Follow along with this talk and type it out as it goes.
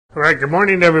All right, good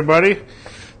morning, everybody.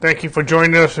 Thank you for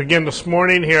joining us again this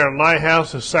morning here at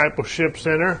Lighthouse Discipleship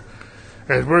Center.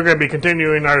 As we're going to be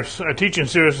continuing our teaching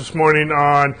series this morning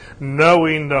on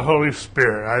knowing the Holy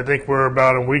Spirit. I think we're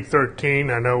about in week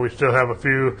 13. I know we still have a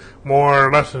few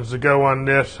more lessons to go on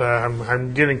this.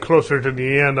 I'm getting closer to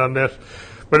the end on this.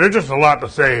 But there's just a lot to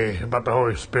say about the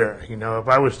Holy Spirit. You know, if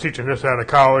I was teaching this out of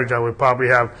college, I would probably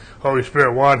have Holy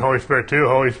Spirit 1, Holy Spirit 2,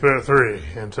 Holy Spirit 3.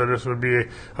 And so this would be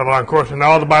a long course. And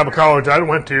all the Bible college I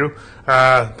went to,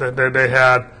 they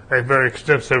had a very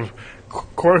extensive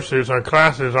courses or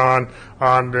classes on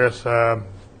this, on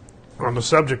the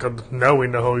subject of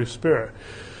knowing the Holy Spirit.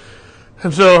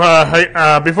 And so,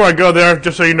 before I go there,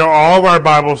 just so you know, all of our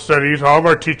Bible studies, all of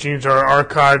our teachings are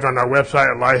archived on our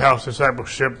website at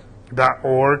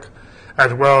lighthousediscipleship.org,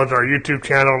 as well as our YouTube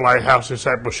channel, Lighthouse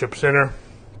Discipleship Center.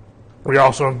 We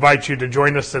also invite you to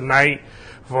join us tonight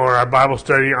for our Bible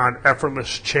study on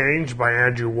Effortless Change by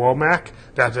Andrew Wommack.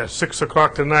 That's at 6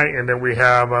 o'clock tonight, and then we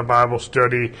have a Bible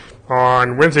study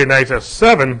on Wednesday nights at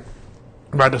 7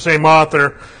 by the same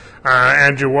author,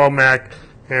 Andrew Wommack,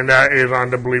 and that is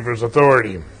on the Believer's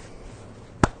Authority.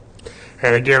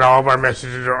 And again, all of our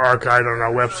messages are archived on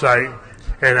our website,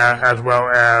 and as well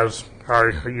as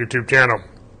our YouTube channel.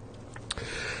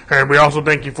 And we also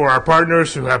thank you for our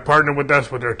partners who have partnered with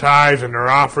us with their tithes and their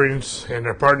offerings and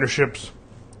their partnerships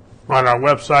on our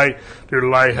website through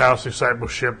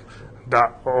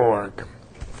lighthousediscipleship.org.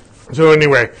 So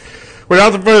anyway,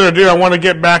 without further ado, I want to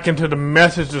get back into the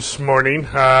message this morning.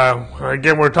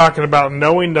 Again, we're talking about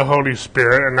knowing the Holy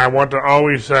Spirit, and I want to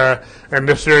always, in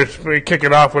this series, we kick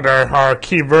it off with our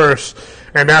key verse,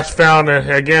 and that's found,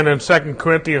 again, in 2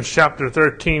 Corinthians chapter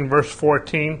 13, verse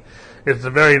 14. It's the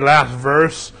very last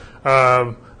verse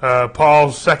of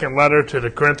Paul's second letter to the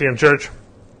Corinthian church.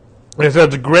 It says,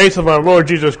 "The grace of our Lord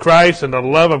Jesus Christ and the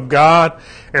love of God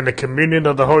and the communion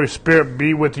of the Holy Spirit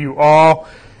be with you all.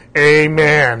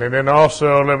 Amen." And then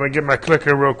also, let me get my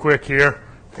clicker real quick here.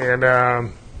 And,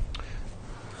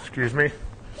 excuse me.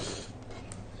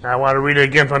 I want to read it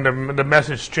again from the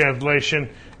Message translation.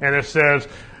 And it says,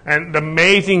 "And the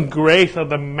amazing grace of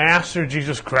the Master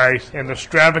Jesus Christ and the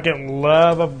extravagant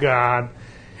love of God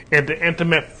and the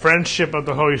intimate friendship of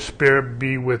the Holy Spirit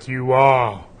be with you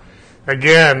all."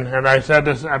 Again, and I said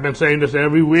this, I've been saying this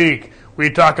every week, we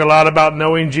talk a lot about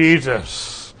knowing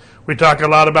Jesus. We talk a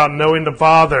lot about knowing the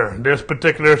Father. This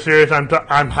particular series, I'm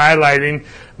highlighting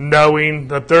knowing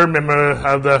the third member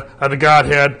of the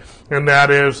Godhead, and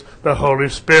that is the Holy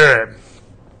Spirit.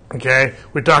 Okay,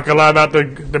 we talk a lot about the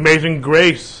amazing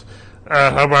grace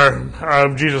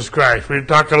of Jesus Christ. We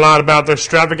talk a lot about the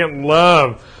extravagant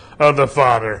love of the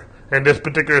Father. In this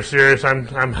particular series, I'm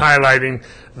highlighting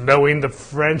knowing the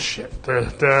friendship,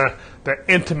 the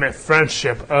intimate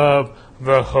friendship of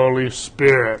the Holy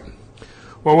Spirit.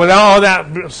 Well, with all that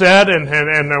said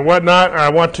and whatnot, I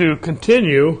want to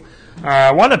continue.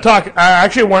 I want to talk.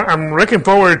 I'm looking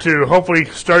forward to hopefully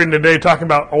starting today talking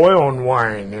about oil and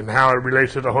wine and how it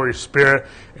relates to the Holy Spirit.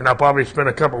 And I'll probably spend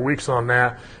a couple weeks on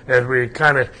that as we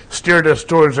kind of steer this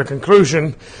towards a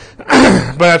conclusion.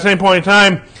 But at the same point in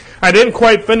time, I didn't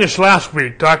quite finish last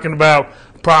week talking about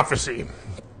prophecy.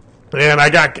 And I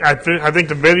think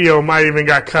the video might even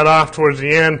got cut off towards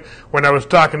the end when I was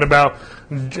talking about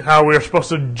how we're supposed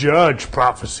to judge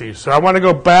prophecy. So I want to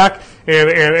go back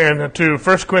and to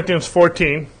 1 Corinthians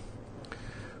 14.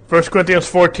 1 Corinthians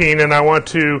 14, and I want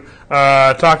to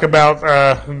talk about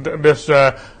this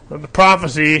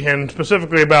prophecy and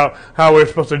specifically about how we're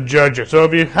supposed to judge it. So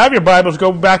if you have your Bibles,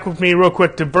 go back with me real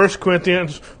quick to 1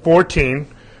 Corinthians 14.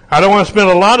 I don't want to spend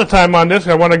a lot of time on this.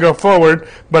 I want to go forward,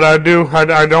 but I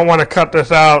don't want to cut this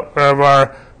out of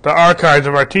the archives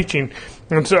of our teaching.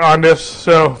 And so on this,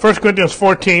 so 1 Corinthians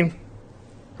 14,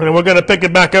 and we're going to pick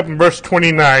it back up in verse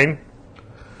 29.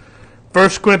 1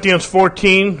 Corinthians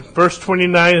 14, verse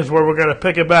 29 is where we're going to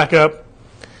pick it back up.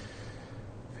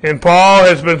 And Paul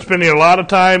has been spending a lot of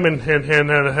time in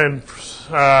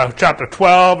chapter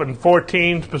 12 and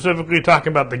 14, specifically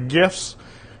talking about the gifts.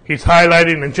 He's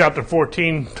highlighting in chapter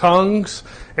 14 tongues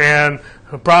and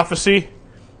prophecy,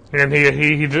 and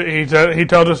he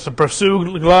tells us to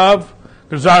pursue love,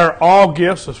 desire all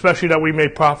gifts, especially that we may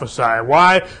prophesy.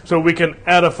 Why? So we can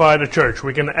edify the church.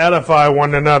 We can edify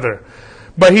one another.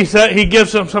 But he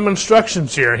gives them some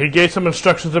instructions here. He gave some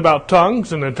instructions about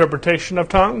tongues and the interpretation of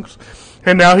tongues.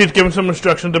 And now he's given some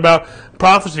instructions about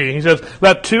prophecy. He says,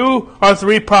 "Let 2 or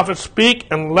 3 prophets speak,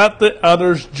 and let the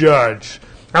others judge."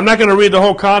 I'm not going to read the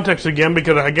whole context again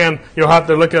because, again, you'll have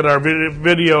to look at our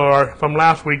video from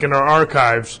last week in our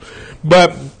archives.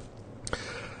 But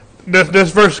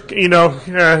this verse,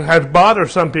 has bothered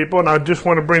some people, and I just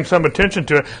want to bring some attention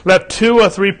to it. Let 2 or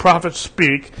 3 prophets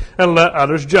speak, and let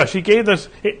others judge. He gave this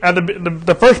at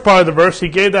the first part of the verse. He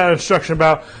gave that instruction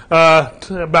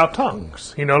about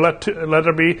tongues. Let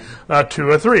there be 2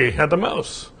 or 3 at the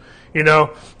most.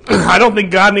 I don't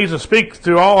think God needs to speak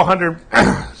to all 100.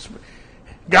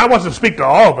 God wants to speak to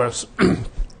all of us,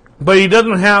 but He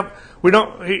doesn't have. We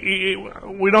don't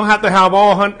have to have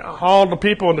all the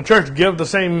people in the church give the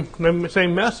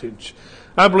same message.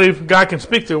 I believe God can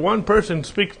speak to one person,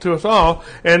 speak to us all,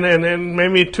 and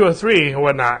maybe 2 or 3 or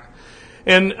whatnot.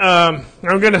 And I'm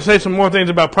going to say some more things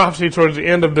about prophecy towards the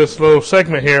end of this little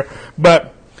segment here,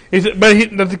 but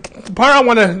the part I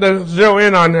want to zero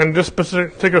in on in this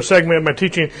particular segment of my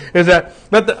teaching is that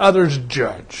let the others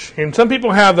judge. And some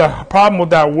people have the problem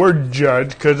with that word judge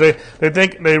because they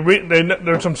think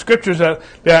there's some scriptures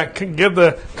that can give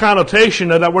the connotation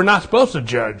that we're not supposed to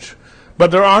judge.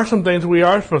 But there are some things we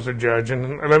are supposed to judge,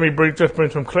 and let me bring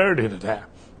some clarity to that.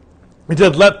 It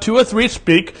says, let 2 or 3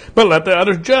 speak, but let the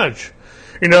others judge.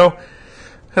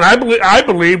 And I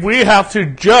believe we have to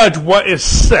judge what is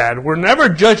said. We're never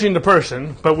judging the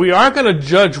person, but we are going to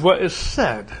judge what is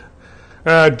said.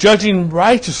 Judging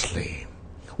righteously.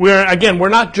 We're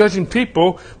not judging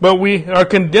people, but we are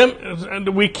condemned.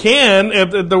 We can,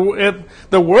 if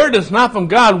the word is not from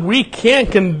God, we can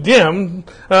condemn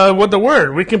with the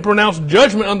word. We can pronounce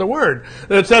judgment on the word.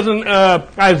 It says in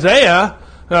Isaiah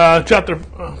chapter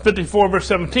 54, verse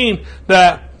 17,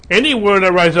 that any word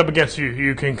that rises up against you,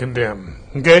 you can condemn.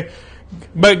 Okay?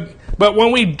 But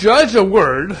when we judge a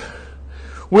word,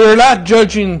 we're not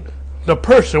judging the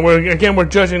person. We're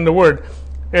judging the word.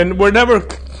 And we're never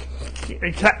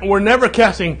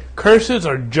casting curses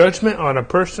or judgment on a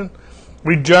person.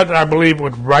 We judge, I believe,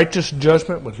 with righteous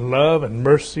judgment, with love and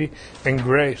mercy and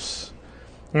grace.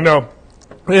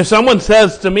 If someone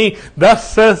says to me,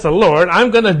 thus says the Lord,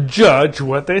 I'm going to judge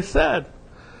what they said.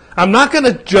 I'm not going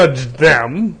to judge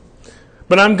them,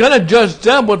 but I'm going to judge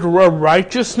them with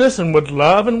righteousness and with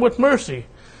love and with mercy.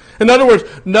 In other words,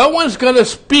 no one's going to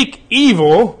speak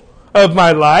evil of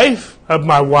my life, of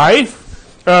my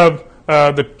wife, of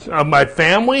my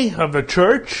family, of the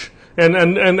church, and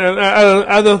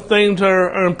other things that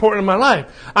are important in my life.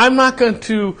 I'm not going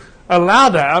to allow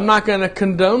that. I'm not going to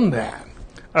condone that.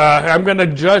 I'm going to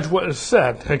judge what is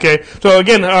said. Okay. So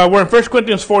again, we're in 1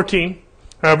 Corinthians 14.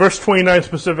 Verse 29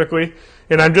 specifically,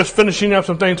 and I'm just finishing up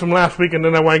some things from last week, and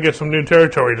then I want to get some new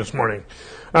territory this morning.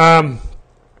 I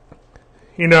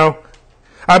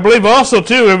believe also,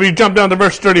 too, if we jump down to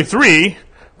verse 33,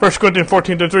 1 Corinthians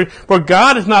 14:33, for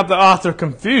God is not the author of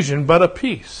confusion, but of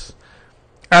peace,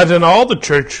 as in all the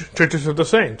churches of the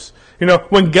saints.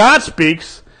 When God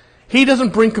speaks, He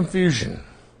doesn't bring confusion.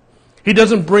 He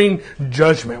doesn't bring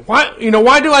judgment. Why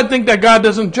do I think that God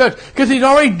doesn't judge? Because He's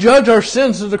already judged our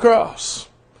sins at the cross.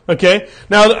 Okay?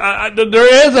 Now,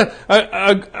 there is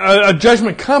a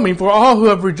judgment coming for all who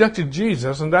have rejected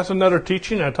Jesus, and that's another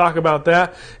teaching. I talk about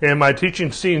that in my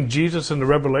teaching, Seeing Jesus in the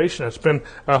Revelation. I spent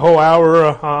a whole hour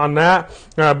on that.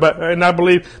 And I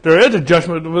believe there is a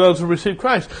judgment for those who receive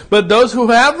Christ. But those who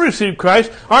have received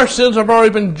Christ, our sins have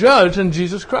already been judged in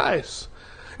Jesus Christ.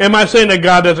 Am I saying that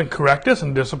God doesn't correct us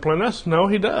and discipline us? No,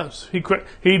 He does. He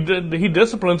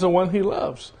disciplines the one He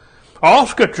loves. All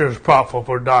Scripture is profitable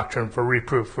for doctrine, for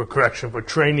reproof, for correction, for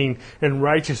training in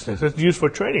righteousness. It's used for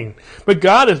training. But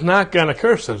God is not going to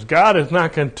curse us. God is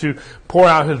not going to pour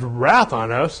out His wrath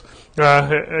on us.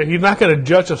 He's not going to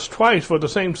judge us twice for the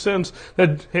same sins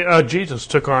that Jesus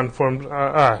took on from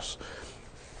us.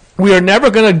 We are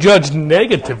never going to judge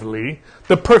negatively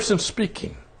the person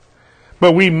speaking,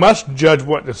 but we must judge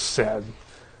what is said.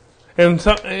 And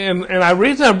the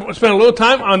reason I spent a little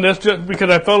time on this, just because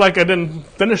I felt like I didn't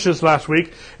finish this last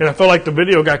week, and I felt like the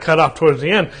video got cut off towards the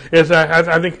end, is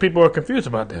I think people are confused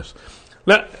about this.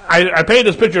 I painted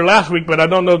this picture last week, but I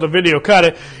don't know if the video cut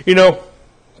it.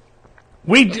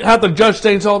 We have to judge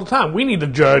things all the time. We need to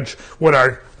judge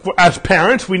as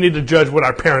parents, we need to judge what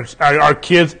our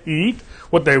kids eat,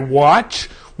 what they watch,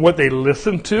 what they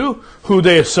listen to, who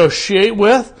they associate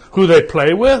with, who they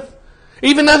play with.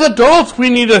 Even as adults,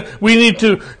 we need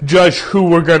to judge who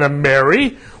we're going to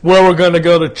marry, where we're going to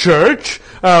go to church,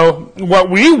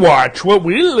 what we watch, what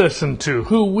we listen to,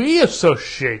 who we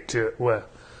associate with.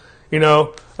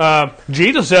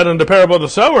 Jesus said in the parable of the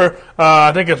sower,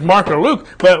 I think it's Mark or Luke,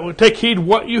 but take heed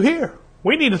what you hear.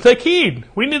 We need to take heed.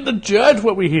 We need to judge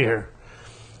what we hear.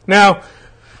 Now,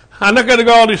 I'm not going to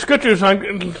go all these scriptures,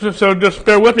 so just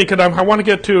bear with me because I want to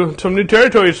get to some new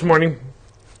territory this morning.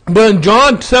 But in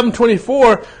John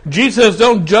 7:24, Jesus says,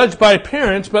 don't judge by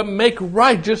appearance, but make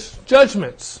righteous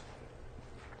judgments.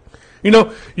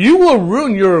 You will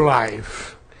ruin your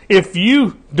life if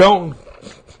you don't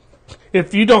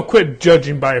quit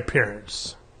judging by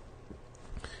appearance.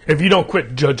 If you don't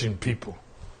quit judging people.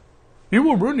 You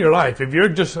will ruin your life if you're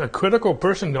just a critical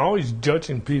person always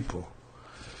judging people.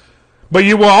 But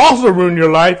you will also ruin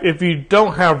your life if you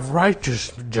don't have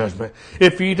righteous judgment.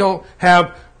 If you don't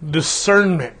have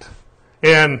discernment.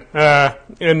 And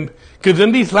because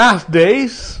in these last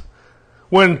days,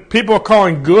 when people are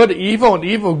calling good evil and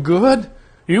evil good,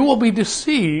 you will be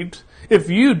deceived if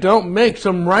you don't make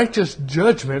some righteous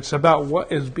judgments about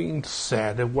what is being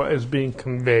said and what is being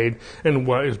conveyed and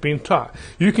what is being taught.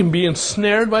 You can be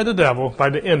ensnared by the devil, by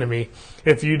the enemy,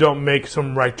 if you don't make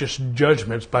some righteous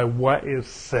judgments by what is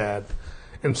said.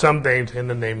 And some things in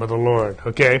the name of the Lord.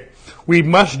 Okay? We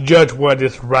must judge what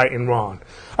is right and wrong.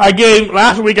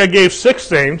 Last week I gave 6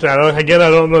 things. I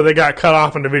don't know, they got cut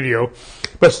off in the video.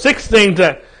 But 6 things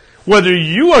that whether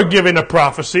you are given a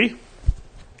prophecy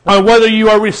or whether you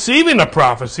are receiving a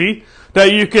prophecy, that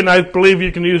I believe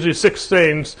you can use these 6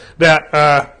 things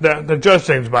that judge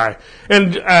things by.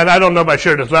 And I don't know if I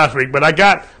shared this last week, but I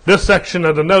got this section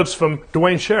of the notes from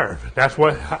Dwayne Sheriff. That's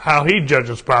how he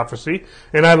judges prophecy,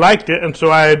 and I liked it, and so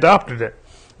I adopted it.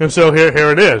 And so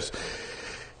here it is.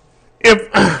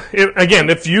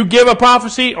 If you give a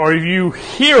prophecy or if you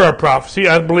hear a prophecy,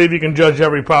 I believe you can judge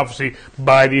every prophecy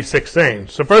by these 6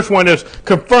 things. The first one is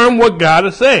confirm what God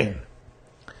is saying.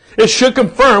 It should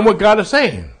confirm what God is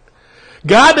saying.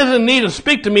 God doesn't need to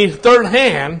speak to me third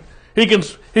hand. He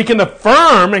can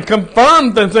affirm and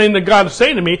confirm the thing that God is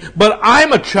saying to me, but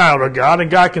I'm a child of God and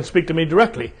God can speak to me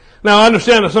directly. Now I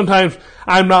understand that sometimes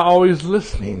I'm not always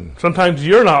listening. Sometimes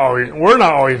we're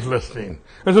not always listening.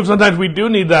 And so sometimes we do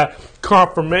need that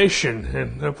confirmation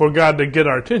and for God to get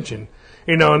our attention.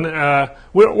 And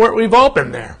we've all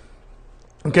been there.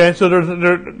 Okay, so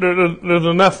there's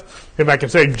enough, if I can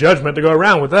say, judgment to go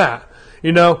around with that.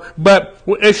 But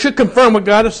it should confirm what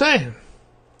God is saying.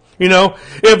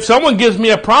 If someone gives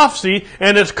me a prophecy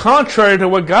and it's contrary to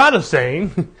what God is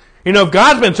saying, if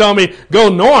God's been telling me go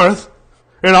north,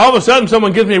 and all of a sudden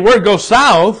someone gives me a word go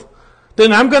south,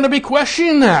 then I'm going to be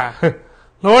questioning that.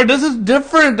 Lord, this is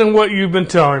different than what you've been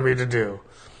telling me to do.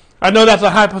 I know that's a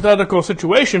hypothetical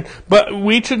situation, but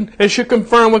it should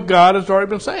confirm what God has already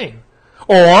been saying.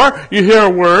 Or you hear a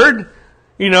word,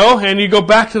 and you go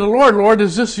back to the Lord. Lord,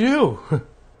 is this you?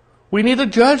 We need to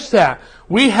judge that.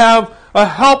 We have a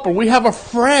helper. We have a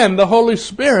friend, the Holy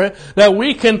Spirit, that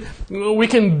we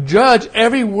can judge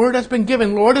every word that's been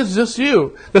given. Lord, is this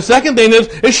you? The second thing is,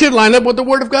 it should line up with the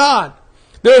Word of God.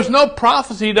 There's no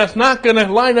prophecy that's not going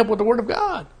to line up with the Word of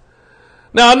God.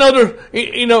 Now, I know there's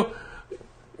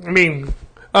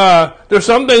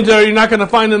some things that you're not going to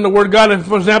find in the Word of God.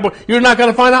 For example, you're not going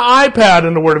to find an iPad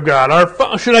in the Word of God.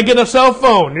 Or should I get a cell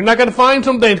phone? You're not going to find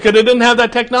some things because it didn't have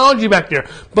that technology back there.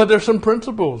 But there's some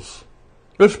principles.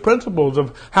 There's principles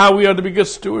of how we are to be good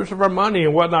stewards of our money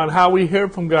and whatnot, how we hear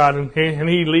from God, and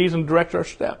He leads and directs our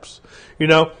steps.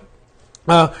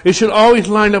 It should always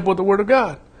line up with the Word of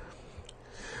God.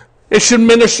 It should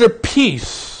minister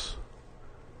peace.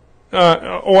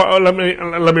 Or let me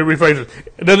rephrase it.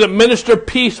 Does it minister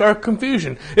peace or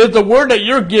confusion? Is the word that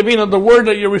you're giving or the word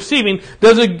that you're receiving,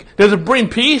 does it bring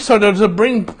peace or does it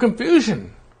bring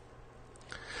confusion?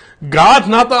 God's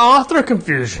not the author of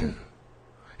confusion.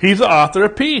 He's the author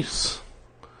of peace.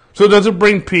 So does it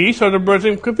bring peace or does it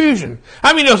bring confusion?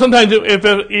 Sometimes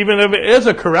even if it is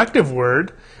a corrective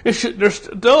word, there's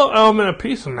still an element of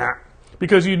peace in that.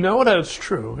 Because you know that it's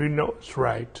true. You know it's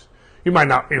right.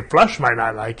 Your flesh might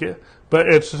not like it, but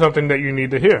it's something that you need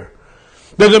to hear.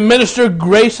 Does it minister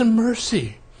grace and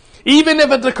mercy? Even if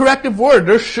it's a corrective word,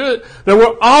 there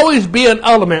will always be an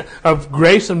element of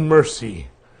grace and mercy.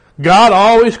 God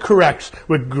always corrects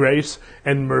with grace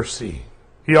and mercy.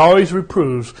 He always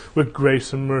reproves with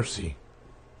grace and mercy.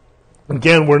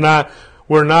 Again, we're not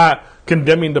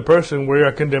condemning the person, we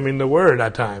are condemning the word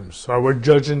at times, or we're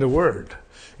judging the word.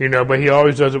 But He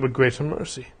always does it with grace and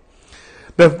mercy.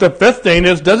 The fifth thing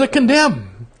is, does it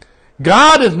condemn?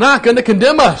 God is not going to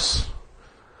condemn us.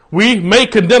 We may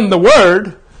condemn the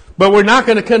word, but we're not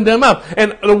going to condemn us.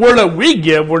 And the word that we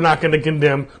give, we're not going to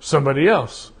condemn somebody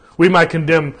else. We might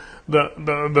condemn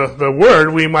the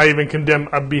word. We might even condemn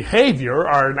a behavior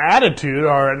or an attitude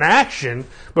or an action,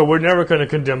 but we're never going to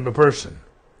condemn the person.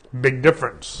 Big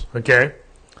difference, okay?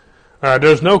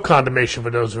 There's no condemnation for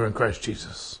those who are in Christ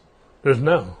Jesus. There's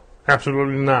no.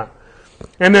 Absolutely not.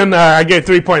 And then I gave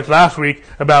 3 points last week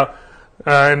about,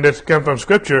 and this comes from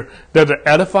Scripture, does it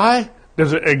edify,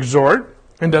 does it exhort,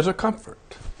 and does it comfort?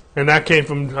 And that came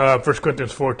from 1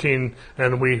 Corinthians 14,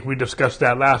 and we discussed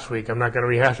that last week. I'm not going to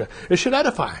rehash it. It should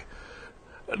edify.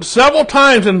 Several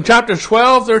times in chapters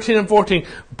 12, 13, and 14,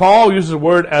 Paul uses the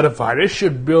word edified. It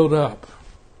should build up.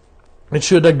 It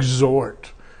should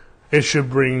exhort. It should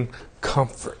bring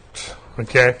comfort.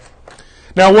 Okay?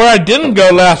 Now, where I didn't go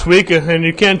last week, and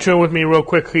you can turn with me real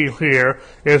quickly here,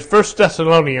 is 1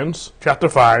 Thessalonians chapter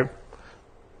 5.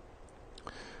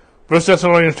 1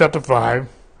 Thessalonians chapter 5.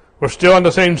 We're still on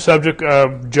the same subject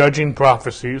of judging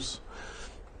prophecies.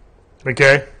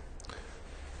 Okay?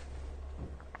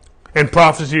 And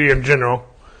prophecy in general.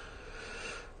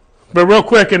 But real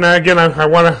quick, and again, I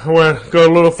want to go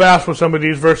a little fast with some of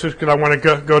these verses because I want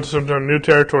to go to some new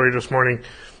territory this morning,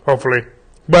 hopefully.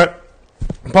 But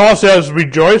Paul says,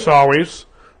 rejoice always,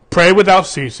 pray without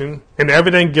ceasing, in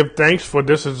everything give thanks, for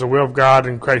this is the will of God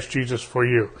in Christ Jesus for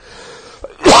you.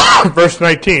 Verse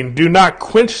 19, do not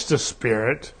quench the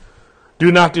spirit,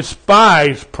 do not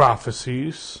despise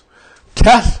prophecies,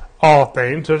 test all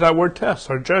things, there's that word test,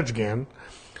 or judge again,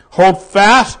 hold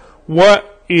fast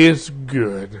what is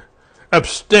good,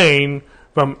 abstain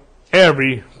from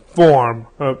every form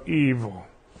of evil.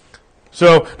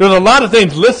 So there's a lot of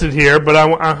things listed here,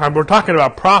 but we're talking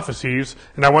about prophecies,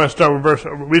 and I want to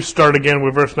restart again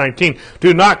with verse 19.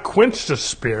 Do not quench the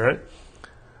spirit.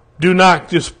 Do not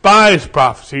despise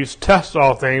prophecies. Test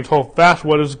all things. Hold fast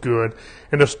what is good,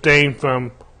 and abstain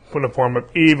from the form of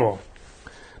evil.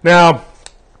 Now,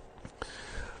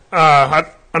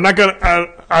 I'm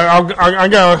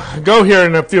gonna go here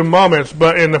in a few moments,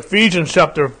 but in Ephesians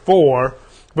chapter 4.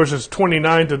 Verses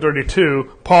 29 to 32,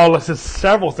 Paul lists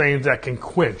several things that can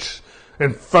quench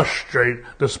and frustrate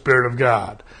the Spirit of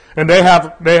God. And a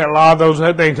lot of those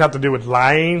things have to do with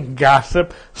lying,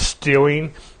 gossip,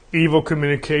 stealing, evil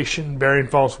communication, bearing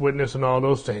false witness, and all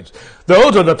those things.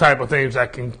 Those are the type of things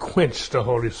that can quench the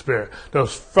Holy Spirit.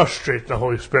 Those frustrate the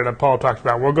Holy Spirit that Paul talks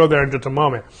about. We'll go there in just a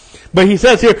moment. But he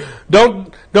says here,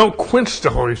 don't quench the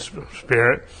Holy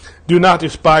Spirit. Do not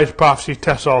despise prophecy,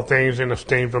 test all things, and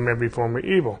abstain from every form of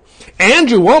evil.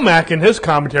 Andrew Womack, in his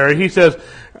commentary, he says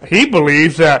he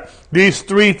believes that these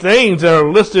three things that are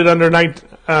listed under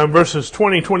verses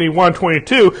 20, 21,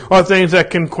 22 are things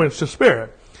that can quench the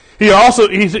Spirit. He says,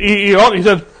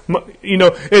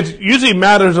 it's usually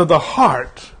matters of the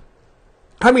heart.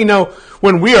 How many know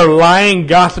when we are lying,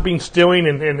 gossiping, stealing,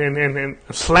 and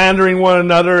slandering one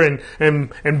another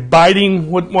and biting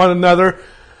one another?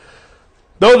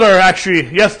 Those are actually,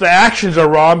 yes, the actions are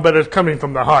wrong, but it's coming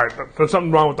from the heart. There's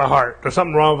something wrong with the heart. There's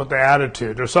something wrong with the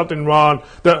attitude. There's something wrong.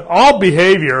 All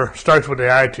behavior starts with the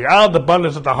attitude. Out of the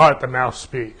abundance of the heart, the mouth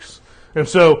speaks. And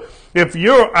so, if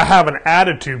you have an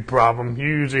attitude problem, you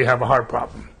usually have a heart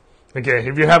problem. Okay,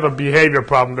 if you have a behavior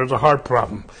problem, there's a heart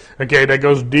problem. Okay, that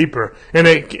goes deeper. And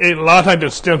a lot of times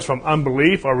it stems from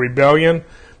unbelief or rebellion.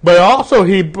 But also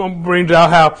he brings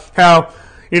out how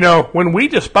when we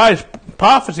despise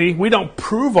prophecy, we don't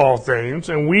prove all things,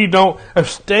 and we don't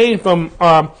abstain from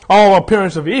all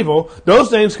appearance of evil. Those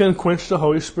things can quench the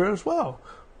Holy Spirit as well.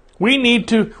 We need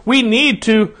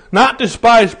to not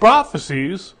despise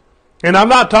prophecies. And I'm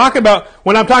not talking about,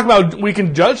 when I'm talking about we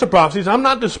can judge the prophecies, I'm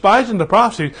not despising the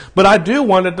prophecies, but I do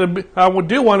want it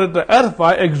to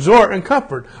edify, exhort, and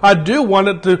comfort. I do want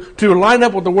it to line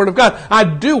up with the Word of God. I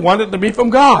do want it to be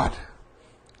from God.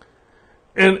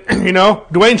 And,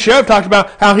 Dwayne Sheriff talked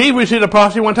about how he received a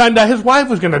prophecy one time that his wife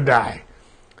was going to die.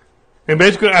 And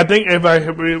basically, I think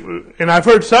I've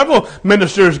heard several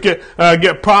ministers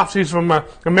get prophecies from a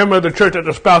member of the church that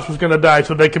their spouse was going to die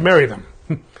so they could marry them.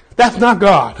 That's not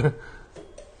God.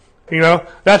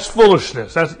 That's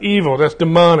foolishness. That's evil. That's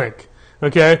demonic.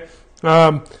 Okay?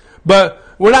 But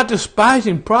we're not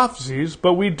despising prophecies,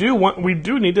 but we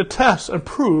do need to test and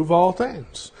prove all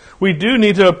things. We do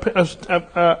need to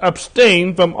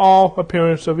abstain from all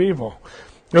appearance of evil.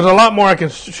 There's a lot more I can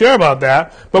share about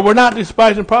that, but we're not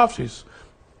despising prophecies.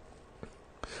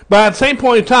 But at the same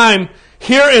point in time,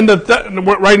 here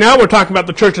right now we're talking about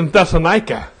the church in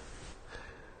Thessalonica.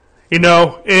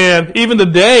 And even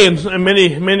today in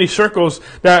many circles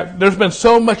that there's been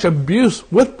so much abuse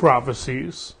with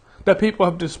prophecies that people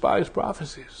have despised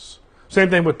prophecies.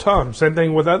 Same thing with tongues, same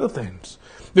thing with other things.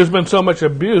 There's been so much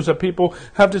abuse that people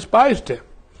have despised it.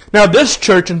 Now this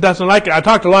church in Thessalonica, I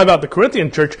talked a lot about the Corinthian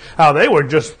church, how they were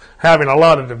just having a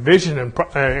lot of division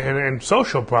and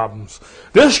social problems.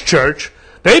 This church,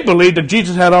 they believed that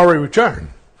Jesus had already returned.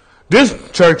 This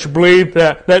church believed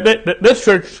that this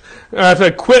church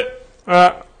said quit.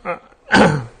 I'm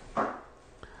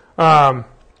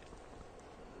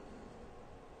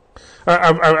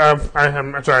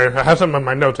sorry, I have something on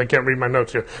my notes. I can't read my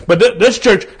notes here. But this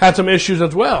church had some issues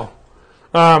as well.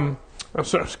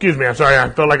 Excuse me, I'm sorry, I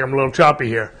feel like I'm a little choppy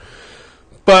here.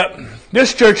 But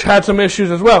this church had some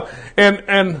issues as well.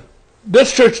 And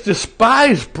this church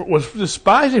was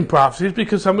despising prophecies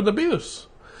because of some of the abuse.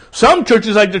 Some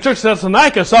churches, like the Church of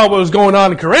Thessalonica, saw what was going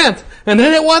on in Corinth, and they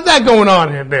didn't want that going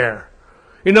on in there.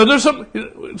 You know, there's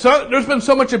been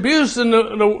so much abuse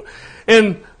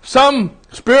in some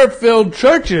spirit-filled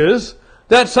churches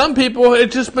that some people,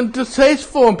 it's just been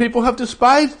distasteful, and people have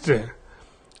despised it.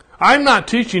 I'm not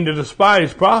teaching to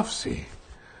despise prophecy,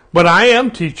 but I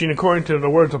am teaching, according to the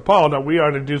words of Paul, that we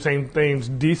are to do things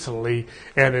decently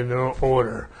and in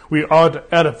order. We ought to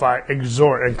edify,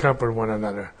 exhort, and comfort one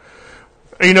another.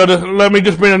 You know, let me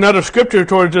just bring another scripture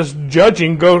towards this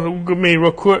judging. Go with me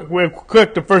real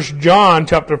quick to 1 John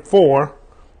chapter 4.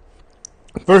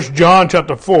 1 John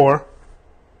chapter 4.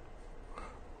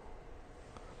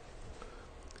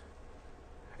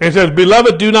 And it says,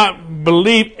 "Beloved, do not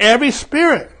believe every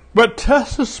spirit, but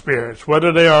test the spirits,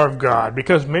 whether they are of God,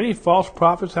 because many false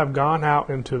prophets have gone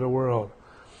out into the world."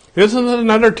 This is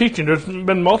another teaching. There's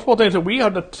been multiple things that we are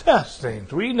to test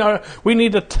things. We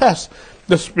need to test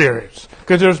the spirits,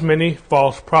 because there's many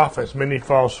false prophets, many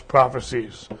false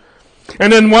prophecies.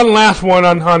 And then one last one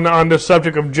on the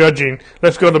subject of judging.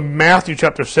 Let's go to Matthew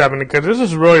chapter 7, because this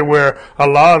is really where a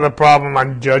lot of the problem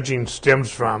on judging stems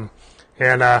from.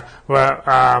 And I'm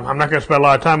not going to spend a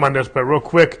lot of time on this, but real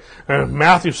quick,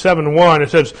 Matthew 7:1,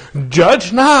 it says,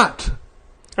 "Judge not."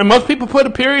 And most people put a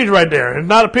period right there. It's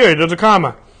not a period, there's a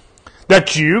comma.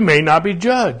 "That you may not be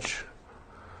judged.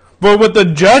 For with the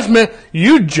judgment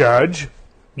you judge,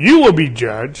 you will be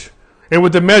judged. And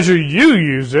with the measure you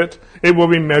use it will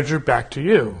be measured back to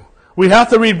you." We have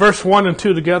to read verse 1 and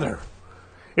 2 together.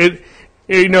 It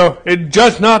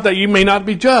judge not that you may not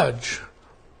be judged.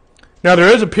 Now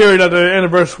there is a period at the end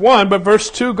of verse 1, but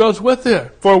verse 2 goes with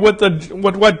it. "For with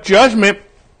what judgment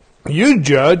you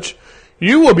judge,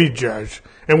 you will be judged.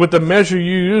 And with the measure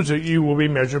you use it, you will be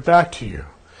measured back to you."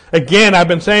 Again, I've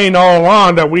been saying all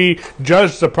along that we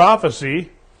judge the prophecy.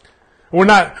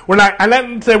 I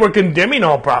didn't say we're condemning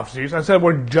all prophecies. I said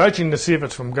we're judging to see if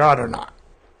it's from God or not.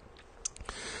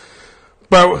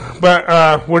 But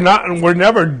we're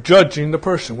never judging the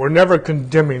person. We're never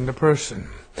condemning the person.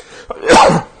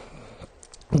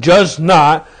 Judge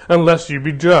not unless you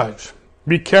be judged.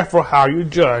 Be careful how you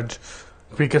judge,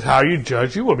 because how you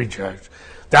judge, you will be judged.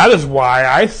 That is why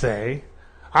I say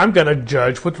I'm going to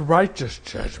judge with righteous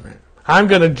judgment. I'm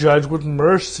going to judge with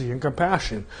mercy and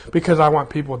compassion, because I want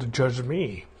people to judge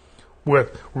me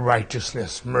with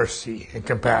righteousness, mercy, and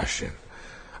compassion.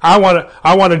 I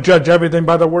want to judge everything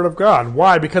by the Word of God.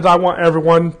 Why? Because I want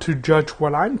everyone to judge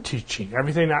what I'm teaching,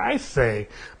 everything I say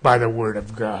by the Word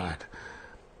of God.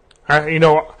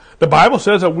 The Bible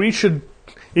says that we should,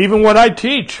 even what I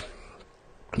teach,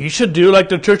 you should do like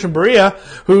the church in Berea,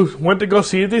 who went to go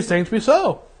see these things be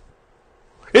so.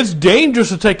 It's dangerous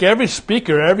to take every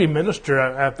speaker, every minister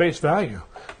at face value.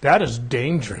 That is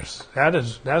dangerous. That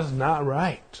is not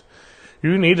right.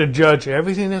 You need to judge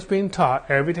everything that's being taught,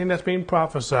 everything that's being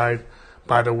prophesied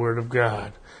by the Word of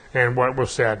God and what was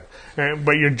said.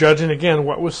 But you're judging, again,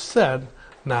 what was said,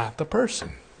 not the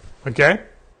person. Okay?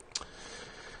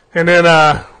 And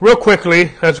then, real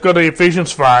quickly, let's go to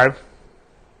Ephesians 5.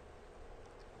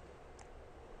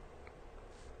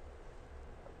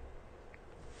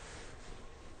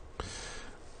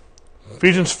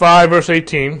 Ephesians 5, verse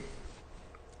 18.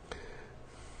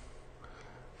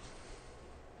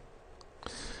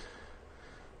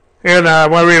 And I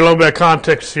want to read a little bit of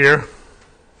context here.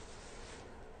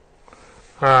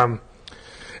 And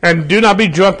do not be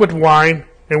drunk with wine,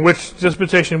 in which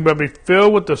dispensation, but be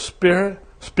filled with the Spirit,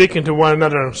 speaking to one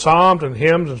another in psalms and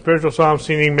hymns and spiritual songs,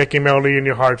 singing, making melody in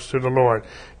your hearts to the Lord,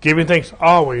 giving thanks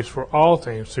always for all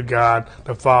things to God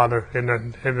the Father in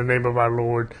the name of our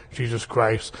Lord Jesus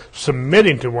Christ,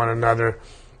 submitting to one another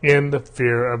in the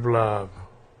fear of love,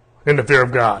 in the fear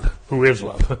of God, who is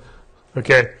love.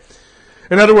 Okay?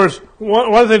 In other words,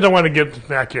 one of the things I want to get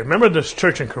back here, remember this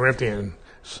church in Corinthians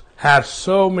had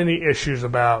so many issues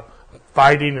about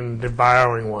fighting and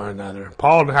devouring one another.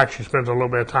 Paul actually spends a little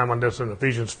bit of time on this in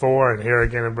Ephesians 4 and here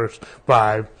again in verse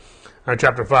 5,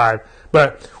 chapter 5.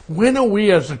 But when are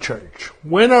we as a church,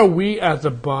 when are we as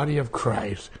the body of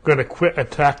Christ going to quit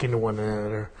attacking one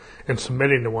another and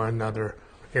submitting to one another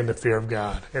in the fear of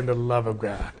God, in the love of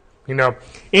God?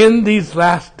 In these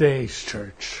last days,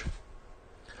 church,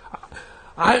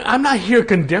 I'm not here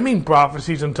condemning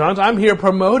prophecies and tongues. I'm here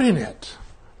promoting it.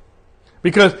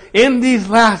 Because in these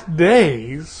last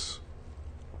days,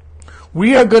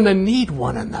 we are going to need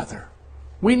one another.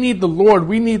 We need the Lord.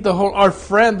 We need our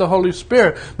friend, the Holy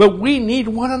Spirit. But we need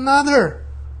one another.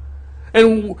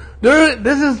 And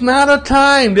this is not a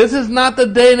time, this is not the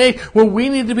day and age when we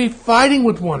need to be fighting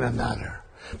with one another.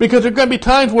 Because there are going to be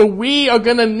times where we are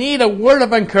going to need a word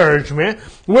of encouragement.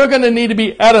 We're going to need to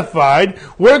be edified.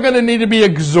 We're going to need to be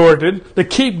exhorted to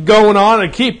keep going on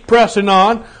and keep pressing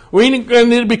on. We're going to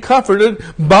need to be comforted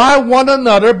by one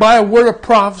another, by a word of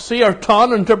prophecy or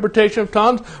tongue, interpretation of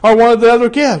tongues, or one of the other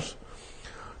gifts.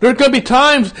 There's going to be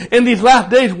times in these last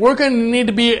days we're going to need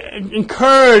to be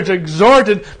encouraged,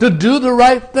 exhorted to do the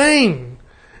right thing.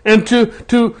 And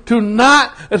to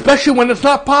not, especially when it's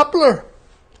not popular.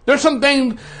 There's some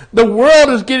things, the world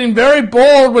is getting very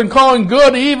bold when calling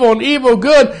good evil and evil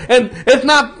good, and it's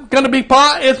not going to be,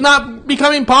 it's not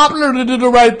becoming popular to do the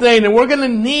right thing. And we're going to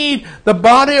need the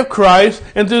body of Christ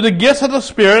and through the gifts of the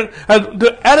Spirit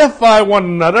to edify one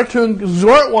another, to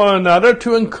exhort one another,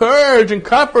 to encourage and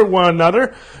comfort one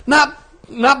another,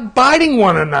 not biting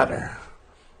one another.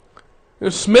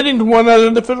 Submitting to one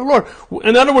another for the Lord.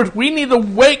 In other words, we need to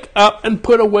wake up and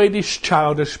put away these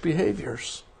childish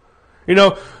behaviors. You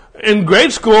know, in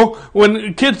grade school,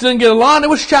 when kids didn't get along, it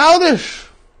was childish.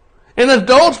 And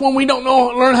adults, when we don't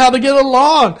learn how to get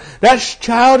along, that's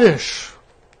childish.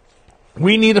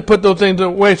 We need to put those things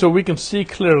away so we can see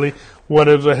clearly what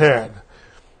is ahead.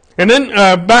 And then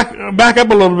back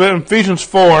up a little bit in Ephesians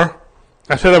 4.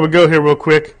 I said I would go here real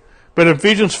quick. But in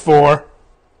Ephesians 4,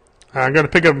 I'm going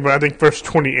to pick up, I think, verse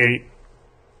 28.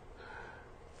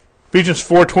 Ephesians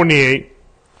 4:28.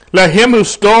 Let him who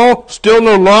stole steal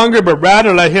no longer, but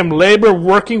rather let him labor,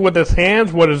 working with his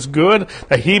hands what is good,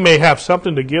 that he may have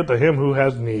something to give to him who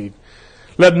has need.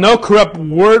 Let no corrupt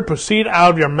word proceed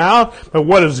out of your mouth, but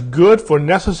what is good for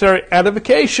necessary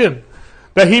edification,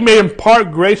 that he may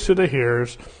impart grace to the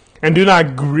hearers. And do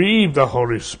not grieve the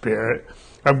Holy Spirit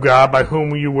of God, by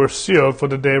whom you were sealed for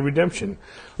the day of redemption.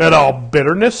 Let all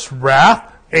bitterness,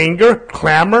 wrath, anger,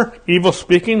 clamor, evil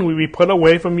speaking be put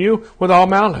away from you with all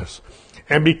malice.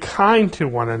 And be kind to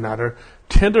one another,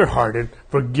 tender-hearted,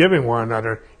 forgiving one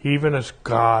another, even as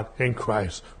God in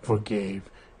Christ forgave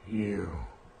you.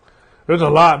 There's a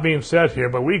lot being said here,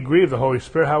 but we grieve the Holy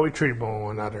Spirit how we treat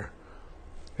one another.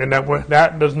 And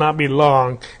that does not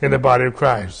belong in the body of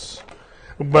Christ.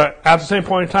 But at the same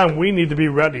point in time, we need to be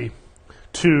ready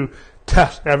to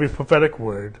test every prophetic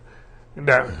word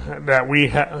that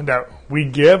we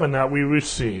give and that we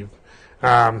receive,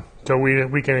 so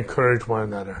we can encourage one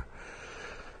another.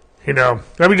 You know,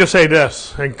 let me just say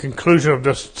this in conclusion of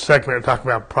this segment,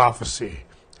 talking about prophecy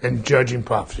and judging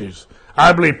prophecies.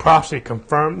 I believe prophecy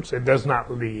confirms, it does not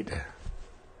lead.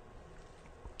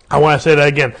 I want to say that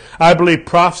again. I believe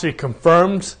prophecy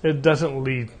confirms, it doesn't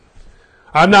lead.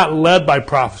 I'm not led by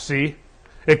prophecy.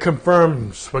 It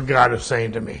confirms what God is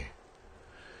saying to me.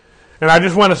 And I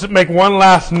just want to make one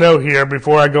last note here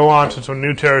before I go on to some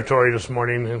new territory this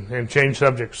morning and change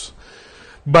subjects.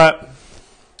 But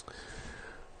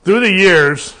through the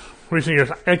years, recent years,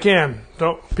 again,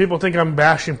 people think I'm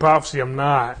bashing prophecy. I'm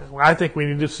not. I think we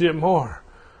need to see it more.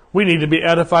 We need to be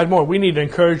edified more. We need to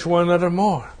encourage one another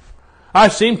more.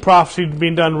 I've seen prophecy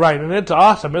being done right, and it's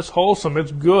awesome. It's wholesome.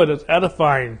 It's good. It's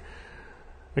edifying.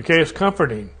 Okay, it's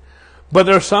comforting. But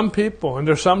there are some people, and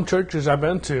there are some churches I've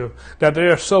been to, that they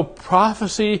are so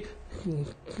prophecy,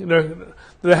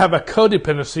 they have a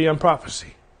codependency on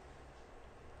prophecy.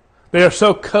 They are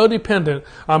so codependent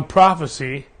on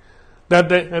prophecy that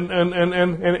they,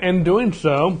 and doing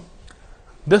so,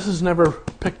 this is never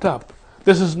picked up.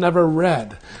 This is never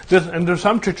read. And there are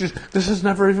some churches, this is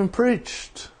never even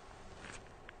preached.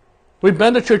 We've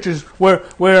been to churches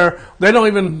where they don't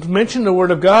even mention the Word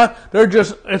of God.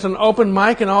 It's an open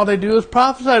mic and all they do is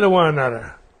prophesy to one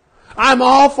another. I'm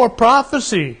all for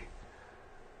prophecy.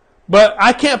 But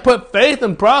I can't put faith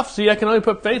in prophecy. I can only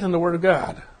put faith in the Word of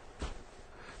God.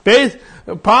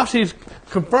 Prophecies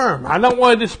confirm. I don't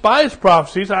want to despise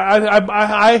prophecies.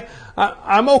 I'm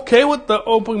okay with the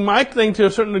open mic thing to a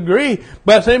certain degree.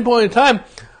 But at the same point in time,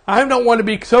 I don't want to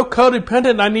be so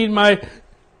codependent I need my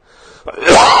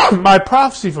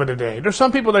prophecy for the day. There's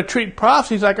some people that treat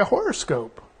prophecies like a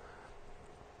horoscope.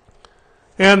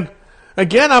 And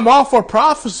again, I'm all for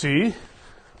prophecy,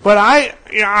 but I'm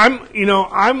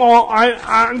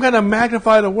going to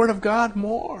magnify the Word of God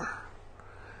more.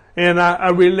 And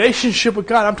a relationship with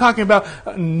God. I'm talking about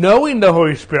knowing the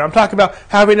Holy Spirit. I'm talking about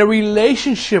having a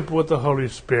relationship with the Holy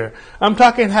Spirit. I'm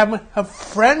talking having a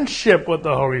friendship with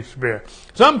the Holy Spirit.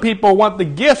 Some people want the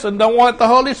gifts and don't want the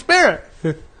Holy Spirit.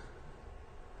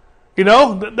 You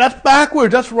know, that's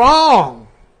backwards. That's wrong.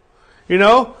 You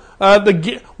know,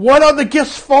 what are the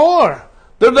gifts for?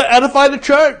 They're to edify the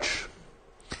church.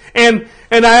 And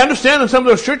I understand in some of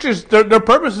those churches, their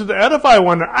purpose is to edify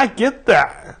one another. I get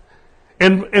that.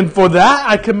 And for that,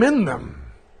 I commend them.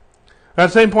 At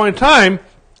the same point in time,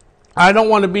 I don't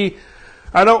want to be,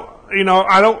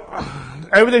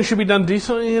 everything should be done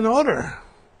decently in order.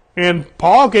 And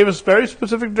Paul gave us very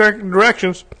specific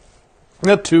directions,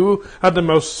 not 2, at the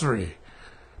most 3.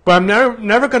 But I'm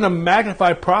never going to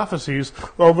magnify prophecies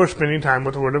over spending time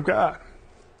with the Word of God.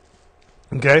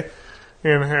 Okay?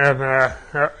 And I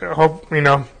hope,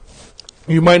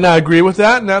 you might not agree with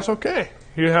that, and that's okay.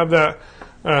 You have that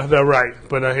right.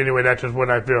 But anyway, that's just what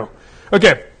I feel.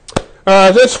 Okay,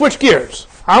 let's switch gears.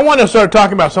 I want to start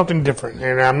talking about something different,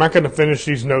 and I'm not going to finish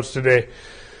these notes today.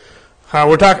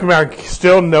 We're talking about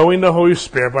still knowing the Holy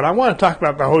Spirit, but I want to talk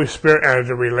about the Holy Spirit as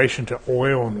a relation to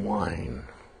oil and wine.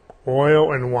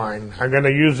 Oil and wine. I'm going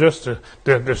to use this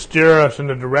to steer us in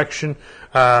the direction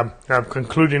of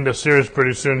concluding the series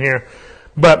pretty soon here.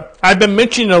 But I've been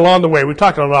mentioning along the way, we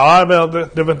talked a lot about the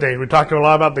different things. We talked a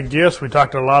lot about the gifts. We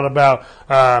talked a lot about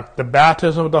the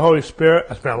baptism of the Holy Spirit.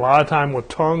 I spent a lot of time with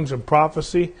tongues and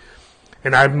prophecy.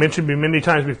 And I've mentioned many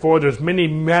times before, there's many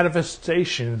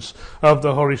manifestations of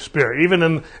the Holy Spirit. Even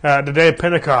in the day of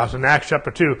Pentecost in Acts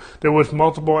chapter 2, there was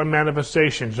multiple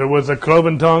manifestations. There was the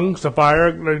cloven tongues, the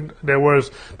fire. There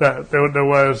was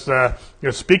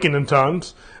speaking in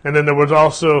tongues, and then there was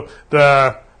also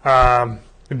the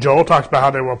Joel talks about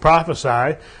how they will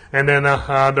prophesy, and then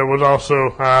there was also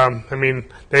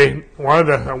one of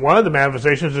the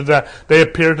manifestations is that they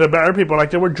appeared to other people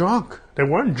like they were drunk. They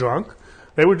weren't drunk.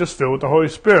 They were just filled with the Holy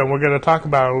Spirit. And we're going to talk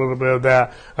about a little bit of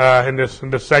that in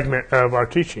this segment of our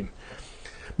teaching.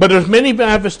 But there's many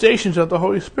manifestations of the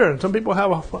Holy Spirit. And some people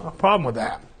have a problem with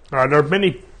that. There are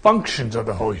many functions of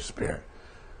the Holy Spirit.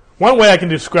 One way I can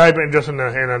describe it just in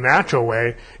a natural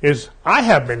way is I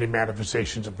have many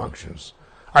manifestations and functions.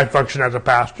 I function as a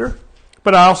pastor,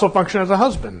 but I also function as a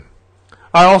husband.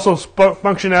 I also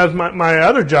function as my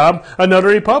other job, a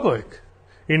notary public.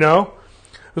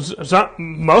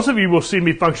 Most of you will see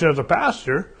me function as a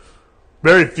pastor.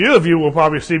 Very few of you will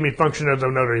probably see me function as a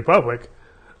notary public.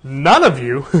 None of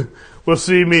you will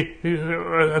see me,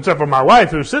 except for my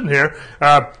wife who's sitting here,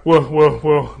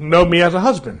 will know me as a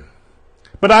husband.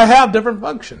 But I have different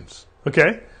functions.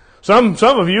 Okay? Some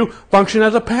of you function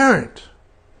as a parent,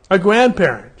 a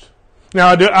grandparent. Now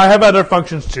I have other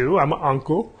functions too. I'm an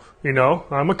uncle.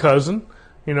 I'm a cousin.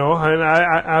 And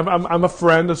I'm a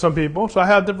friend of some people, so I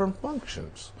have different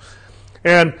functions.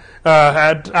 And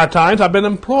at times I've been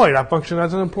employed. I function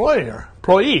as an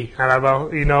employee.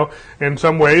 And in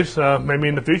some ways, maybe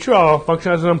in the future I'll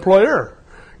function as an employer.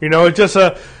 It's just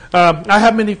I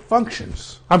have many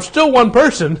functions. I'm still one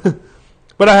person,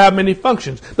 but I have many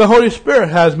functions. The Holy Spirit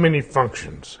has many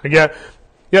functions. Yet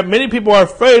many people are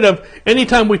afraid of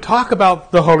anytime we talk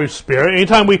about the Holy Spirit,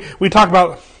 anytime we talk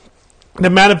about the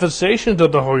manifestations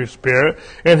of the Holy Spirit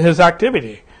and His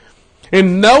activity.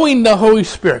 In knowing the Holy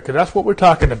Spirit, because that's what we're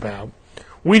talking about,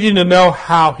 we need to know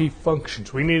how He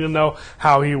functions. We need to know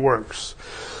how He works.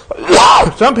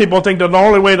 Some people think that the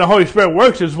only way the Holy Spirit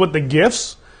works is with the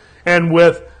gifts and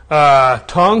with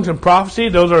tongues and prophecy.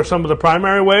 Those are some of the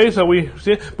primary ways that we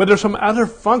see it. But there's some other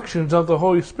functions of the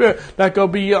Holy Spirit that go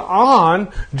beyond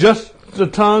just the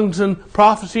tongues and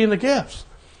prophecy and the gifts.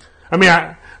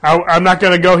 I'm not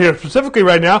going to go here specifically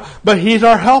right now, but He's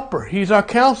our helper. He's our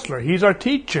counselor. He's our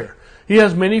teacher. He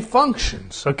has many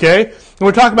functions, okay? And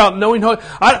we're talking about knowing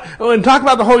when talk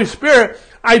about the Holy Spirit,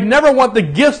 I never want the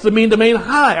gifts to mean the main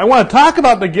high. I want to talk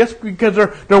about the gifts because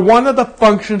they're one of the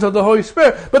functions of the Holy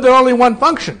Spirit, but they're only one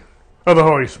function of the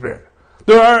Holy Spirit.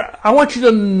 I want you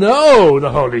to know the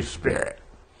Holy Spirit,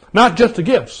 not just the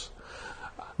gifts,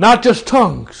 not just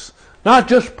tongues, not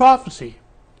just prophecy.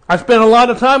 I spent a lot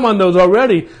of time on those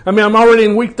already. I'm already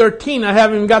in week 13. I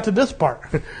haven't even got to this part,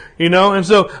 and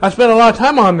so I spent a lot of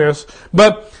time on this.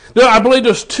 But I believe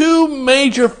there's 2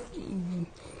 major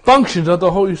functions of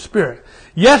the Holy Spirit.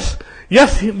 Yes,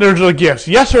 there's the gifts.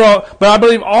 Yes, they're all, but I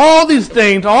believe all these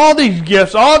things, all these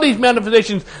gifts, all these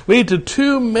manifestations lead to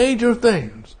 2 major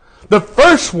things. The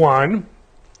first one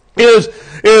is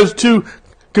to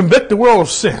convict the world of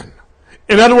sin.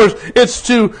 In other words, it's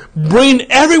to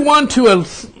bring everyone to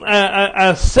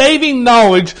a saving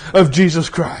knowledge of Jesus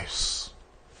Christ.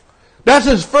 That's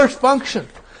His first function.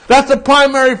 That's the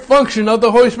primary function of the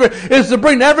Holy Spirit, is to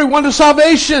bring everyone to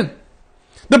salvation.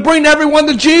 To bring everyone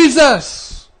to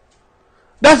Jesus.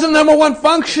 That's the number one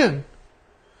function.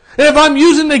 And if I'm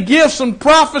using the gifts and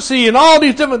prophecy and all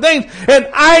these different things, and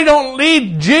I don't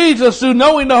lead Jesus to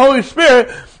knowing the Holy Spirit,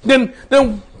 then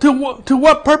to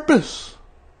what purpose?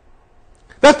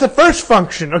 That's the first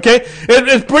function, okay?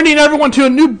 It's bringing everyone to a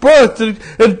new birth.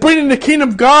 It's bringing the kingdom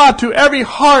of God to every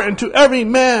heart and to every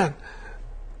man.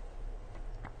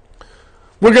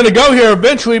 We're going to go here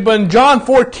eventually, but in John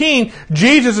 14,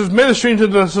 Jesus is ministering to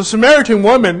the Samaritan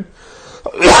woman.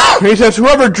 He says,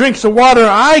 whoever drinks the water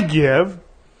I give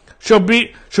shall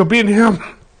be in him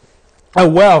a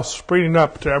well springing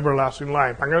up to everlasting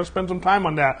life. I'm going to spend some time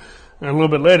on that a little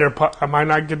bit later. I might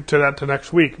not get to that till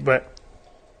next week, but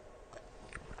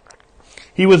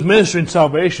he was ministering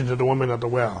salvation to the woman at the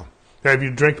well. That if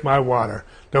you drink my water,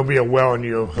 there'll be a well in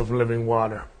you of living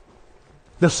water.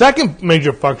 The second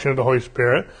major function of the Holy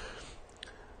Spirit,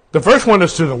 the first one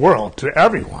is to the world, to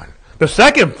everyone. The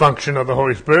second function of the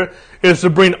Holy Spirit is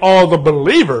to bring all the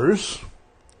believers,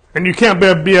 and you can't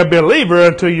be a believer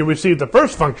until you receive the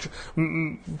first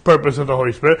purpose of the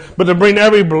Holy Spirit, but to bring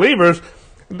every believer,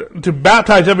 to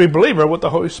baptize every believer with the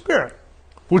Holy Spirit,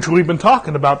 which we've been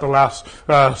talking about the last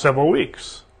several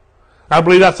weeks. I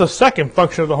believe that's the second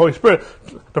function of the Holy Spirit.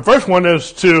 The first one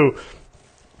is to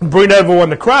bring everyone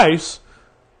to Christ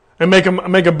and make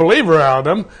a believer out of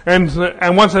them,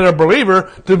 and once they're a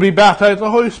believer, to be baptized with the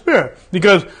Holy Spirit.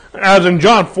 Because as in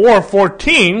John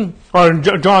 4:14, or in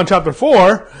John chapter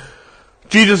 4,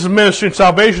 Jesus is ministering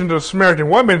salvation to the Samaritan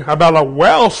woman about a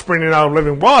well springing out of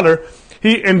living water.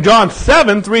 In John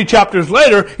 7, 3 chapters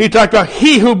later, he talked about,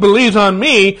 he who believes on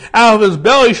me, out of his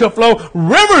belly shall flow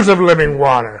rivers of living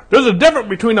water. There's a difference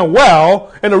between a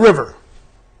well and a river.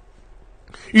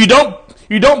 You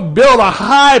don't build a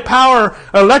high power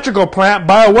electrical plant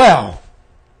by a well,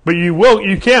 but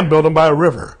you can build them by a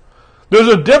river. There's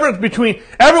a difference between,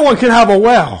 everyone can have a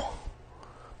well,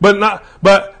 but not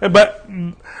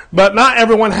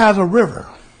everyone has a river.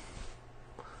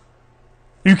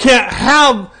 You can't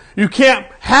have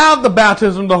the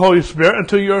baptism of the Holy Spirit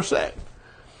until you're saved.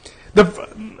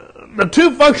 The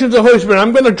two functions of the Holy Spirit,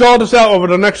 I'm going to draw this out over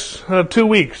the next 2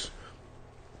 weeks,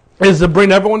 is to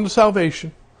bring everyone to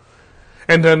salvation.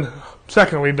 And then,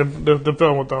 secondly, to fill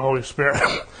them with the Holy Spirit.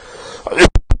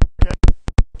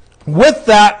 With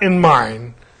that in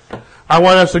mind, I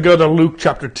want us to go to Luke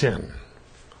chapter 10.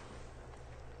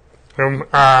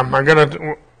 I'm going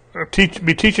to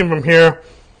be teaching from here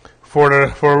for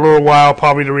a little while,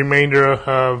 probably the remainder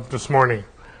of this morning.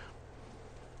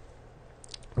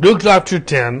 Luke chapter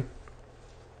 10.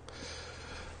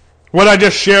 What I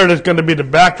just shared is going to be the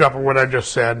backdrop of what I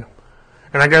just said.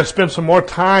 And I'm going to spend some more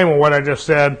time on what I just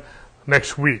said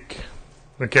next week.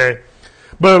 Okay?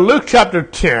 But in Luke chapter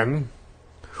 10,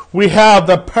 we have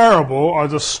the parable or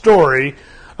the story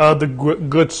of the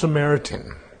Good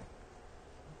Samaritan.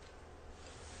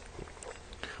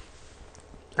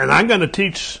 And I'm going to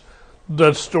teach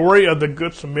the story of the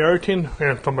Good Samaritan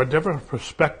and from a different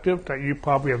perspective that you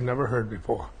probably have never heard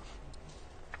before.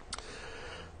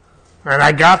 And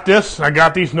I got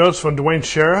these notes from Dwayne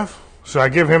Sheriff. So I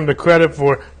give him the credit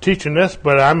for teaching this,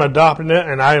 but I'm adopting it,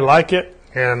 and I like it,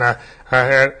 and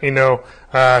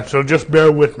so just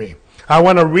bear with me. I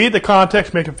want to read the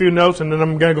context, make a few notes, and then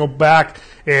I'm going to go back,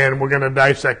 and we're going to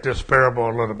dissect this parable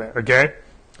a little bit, okay?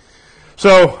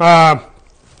 So,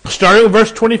 starting with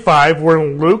verse 25, we're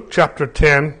in Luke chapter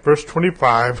 10, verse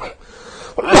 25.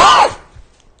 And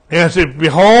it says,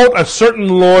 behold, a certain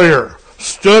lawyer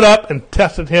stood up and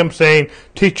tested him, saying,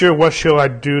 Teacher, what shall I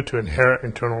do to inherit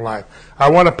eternal life?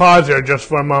 I want to pause there just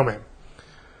for a moment.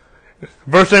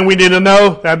 First thing we need to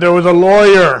know, that there was a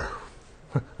lawyer.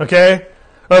 Okay?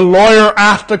 A lawyer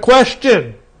asked a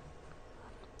question.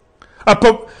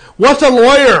 What's a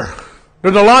lawyer?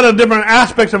 There's a lot of different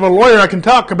aspects of a lawyer I can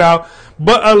talk about,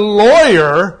 but a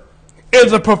lawyer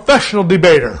is a professional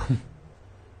debater.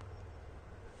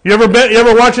 You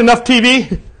ever watch enough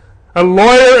TV? A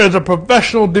lawyer is a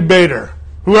professional debater.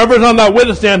 Whoever's on that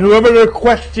witness stand, whoever they're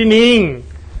questioning,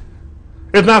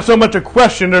 it's not so much a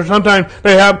question. There's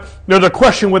a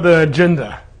question with an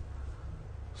agenda.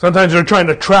 Sometimes they're trying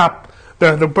to trap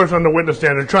the person on the witness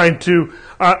stand. They're trying to,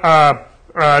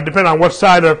 depend on what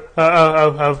side of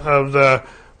the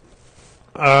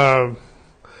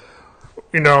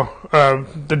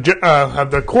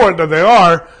court that they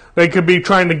are, they could be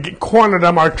trying to corner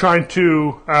them or trying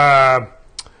to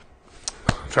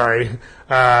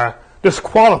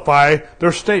disqualify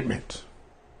their statement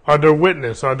or their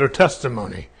witness or their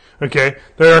testimony. Okay?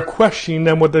 They are questioning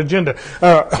them with the agenda.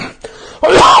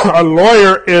 A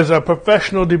lawyer is a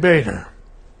professional debater.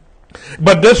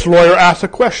 But this lawyer asks a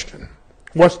question.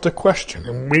 What's the question?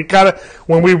 And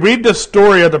when we read the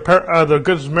story of the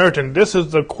Good Samaritan, this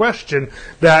is the question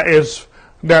that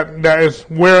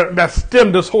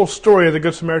stemmed this whole story of the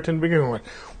Good Samaritan to begin with.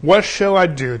 What shall I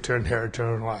do to inherit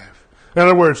eternal life? In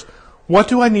other words, what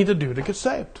do I need to do to get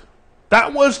saved?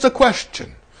 That was the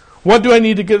question. What do I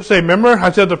need to get saved? Remember,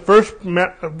 I said the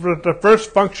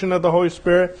first function of the Holy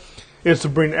Spirit is to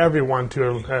bring everyone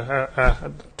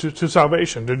to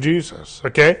salvation, to Jesus.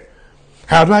 Okay?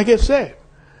 How do I get saved?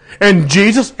 And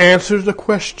Jesus answers the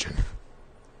question.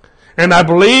 And I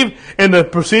believe in the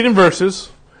preceding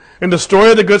verses, in the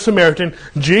story of the Good Samaritan,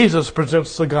 Jesus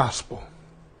presents the gospel.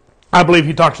 I believe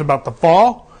he talks about the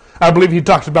fall. I believe he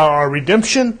talks about our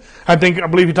redemption. I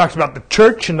believe he talks about the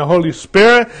church and the Holy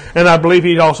Spirit. And I believe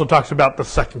he also talks about the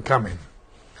second coming.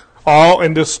 All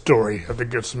in this story of the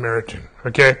Good Samaritan.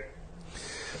 Okay?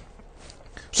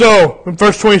 So, in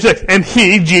verse 26, and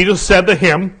he, Jesus, said to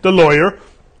him, the lawyer,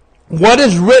 what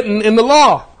is written in the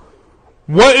law?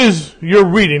 What is your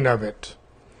reading of it?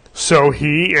 So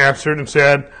he answered and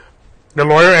said, the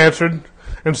lawyer answered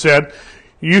and said,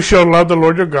 you shall love the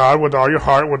Lord your God with all your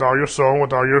heart, with all your soul,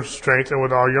 with all your strength, and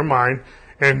with all your mind,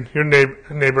 and your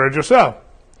neighbor as yourself.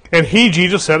 And he,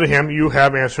 Jesus, said to him, you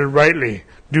have answered rightly.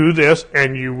 Do this,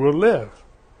 and you will live.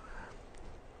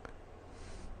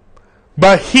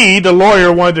 But he, the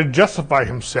lawyer, wanted to justify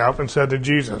himself and said to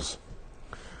Jesus,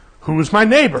 who is my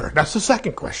neighbor? That's the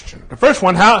second question. The first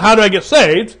one, how do I get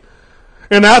saved?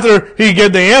 And after he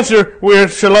gave the answer, we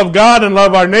shall love God and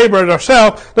love our neighbor as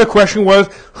ourselves, the question was,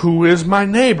 who is my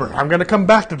neighbor? I'm going to come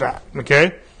back to that,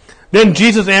 okay? Then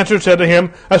Jesus answered, said to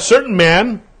him, a certain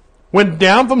man went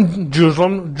down from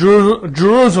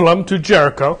Jerusalem to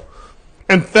Jericho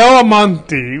and fell among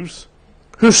thieves,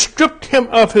 who stripped him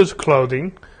of his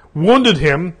clothing, wounded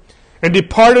him, and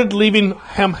departed, leaving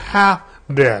him half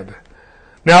dead.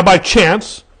 Now by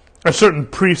chance, a certain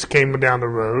priest came down the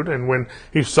road, and when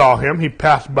he saw him, he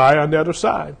passed by on the other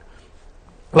side.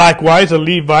 Likewise, a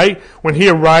Levite, when he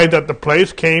arrived at the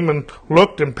place, came and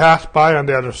looked and passed by on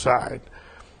the other side.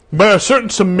 But a certain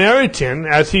Samaritan,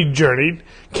 as he journeyed,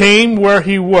 came where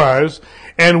he was,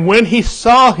 and when he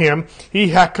saw him, he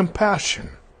had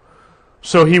compassion.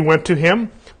 So he went to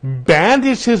him,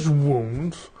 bandaged his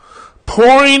wounds,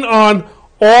 pouring on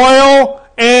oil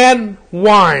and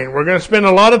wine. We're going to spend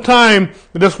a lot of time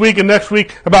this week and next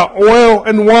week about oil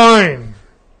and wine.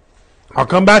 I'll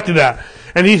come back to that.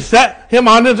 And he set him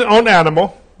on his own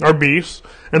animal, or beast,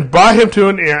 and brought him to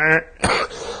an inn,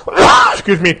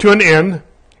 to an inn,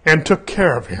 and took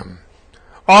care of him.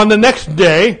 On the next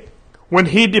day, when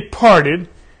he departed,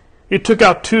 he took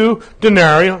out 2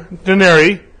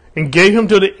 denarii and gave him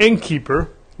to the innkeeper,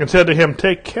 and said to him,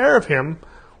 take care of him,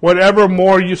 whatever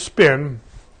more you spend,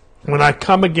 when I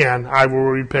come again, I will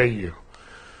repay you.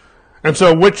 And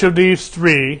so which of these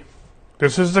 3,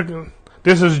 this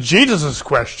is Jesus'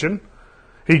 question.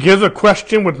 He gives a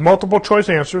question with multiple choice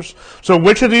answers. So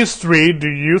which of these 3 do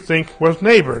you think was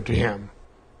neighbor to him,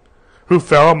 who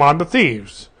fell among the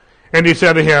thieves? And he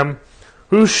said to him,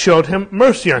 who showed him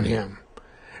mercy on him?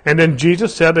 And then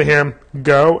Jesus said to him,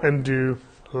 go and do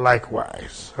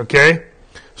likewise. Okay?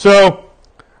 So,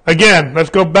 again, let's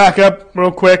go back up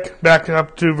real quick, back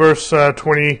up to verse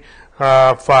 25,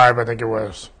 I think it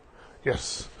was.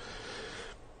 Yes.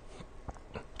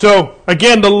 So,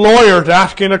 again, the lawyer is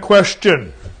asking a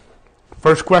question.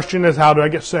 First question is, how do I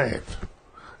get saved?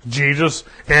 Jesus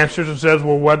answers and says,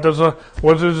 well, what does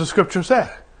the scripture say?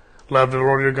 Love the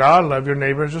Lord your God, love your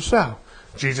neighbor as yourself.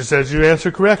 Jesus says you answer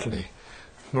correctly.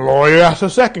 The lawyer asks a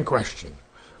second question.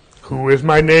 Who is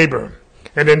my neighbor?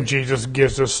 And then Jesus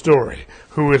gives the story.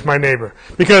 Who is my neighbor?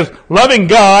 Because loving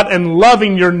God and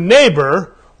loving your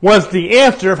neighbor was the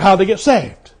answer of how to get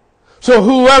saved. So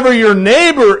whoever your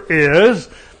neighbor is,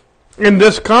 in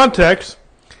this context,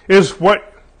 is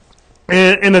what,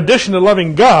 in addition to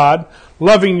loving God,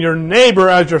 loving your neighbor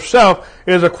as yourself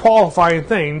is a qualifying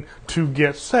thing to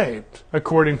get saved,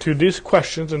 according to these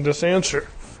questions and this answer.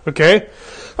 Okay?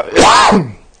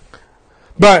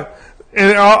 But and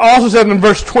it also said in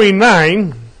verse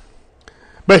 29,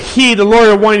 but he, the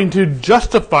lawyer, wanting to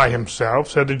justify himself,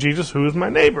 said to Jesus, who is my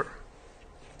neighbor?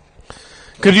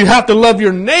 Because you have to love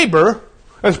your neighbor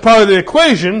as part of the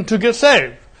equation to get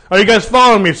saved. Are you guys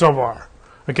following me so far?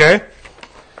 Okay?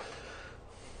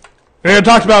 And it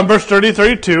talks about in verse 30,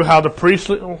 32, how the priest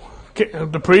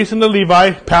and the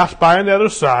Levite passed by on the other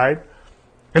side.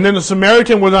 And then the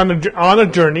Samaritan was on a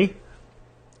journey.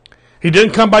 He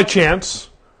didn't come by chance.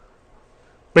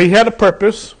 But he had a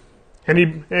purpose, and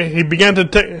he began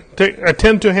to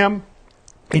attend to him.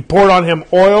 He poured on him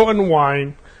oil and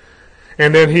wine,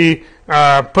 and then he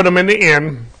put him in the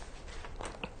inn,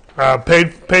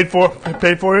 paid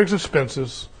for his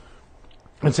expenses,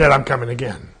 and said, "I'm coming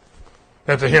again."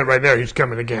 That's a hint right there. He's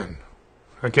coming again.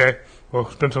 Okay, we'll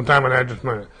spend some time on that in just a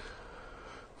minute.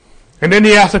 And then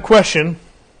he asked a question.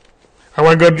 I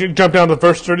want to go jump down to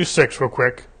verse 36 real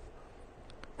quick.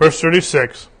 Verse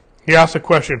 36. He asked a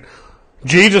question.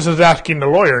 Jesus is asking the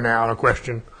lawyer now a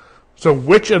question. So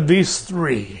which of these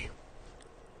 3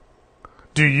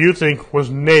 do you think was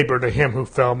neighbor to him who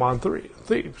fell among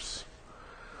thieves?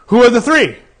 Who are the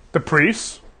 3? The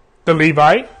priest, the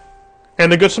Levite,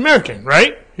 and the Good Samaritan,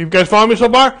 right? You guys follow me so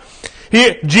far?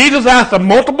 Jesus asks a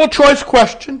multiple choice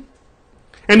question,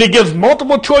 and he gives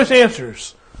multiple choice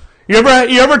answers. You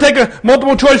ever take a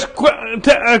multiple choice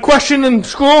question in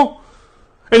school,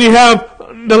 and you have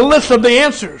the list of the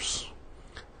answers,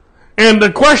 and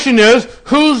the question is,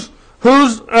 who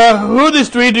of these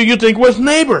three do you think was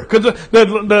neighbor? Because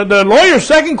the lawyer's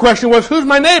second question was, who's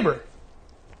my neighbor?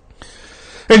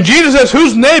 And Jesus says,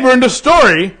 who's neighbor in the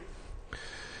story?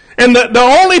 And the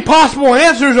only possible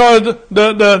answers are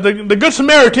the Good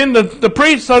Samaritan, the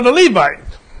priest, or the Levite.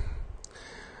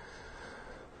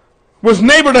 Was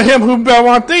neighbor to him who fell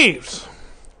on thieves.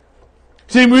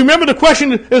 See, remember the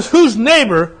question is, whose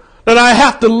neighbor that I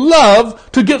have to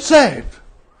love to get saved?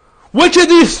 Which of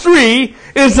these three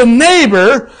is the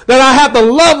neighbor that I have to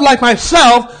love like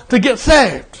myself to get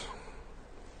saved?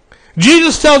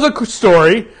 Jesus tells a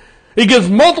story. He gives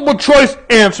multiple choice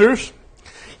answers.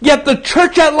 Yet the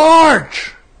church at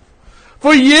large,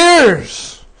 for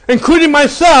years, including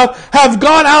myself, have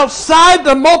gone outside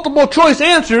the multiple choice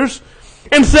answers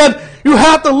and said, you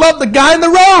have to love the guy in the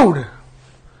road.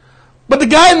 But the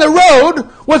guy in the road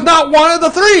was not one of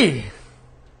the three.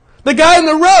 The guy in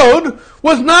the road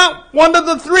was not one of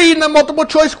the three in the multiple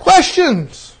choice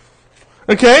questions.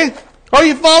 Okay? Are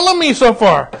you following me so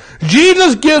far?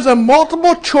 Jesus gives a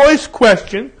multiple choice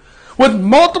question with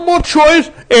multiple choice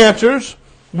answers.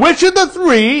 Which of the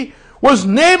three was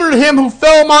neighbor to him who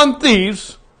fell among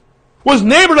thieves? Was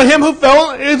neighbor to him who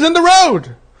is in the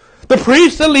road? The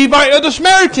priest, the Levite, or the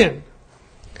Samaritan?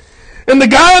 And the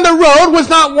guy on the road was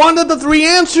not one of the three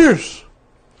answers.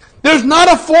 There's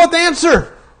not a fourth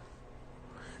answer.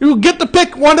 You get to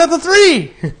pick one of the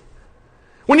three.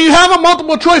 When you have a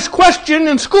multiple choice question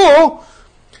in school,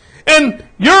 and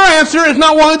your answer is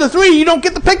not one of the three, you don't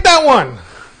get to pick that one.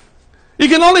 You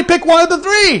can only pick one of the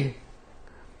three.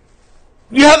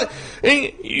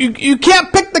 You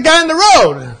can't pick the guy in the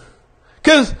road.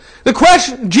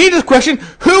 Because Jesus' question,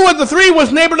 who of the three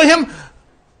was neighbor to him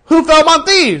who fell among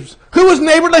thieves? Who was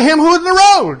neighbor to him who was in the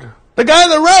road? The guy in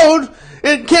the road,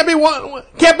 it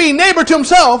can't be neighbor to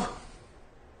himself.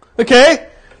 Okay?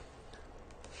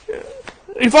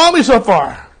 You follow me so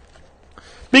far?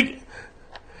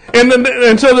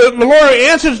 And so the Lord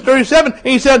answers 37, and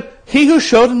he said, he who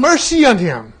showed mercy on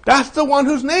him. That's the one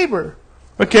who's neighbor.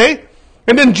 Okay?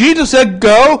 And then Jesus said,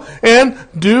 go and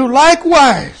do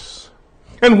likewise.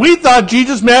 And we thought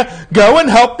Jesus meant go and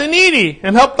help the needy,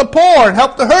 and help the poor, and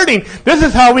help the hurting. This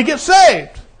is how we get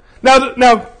saved. Now,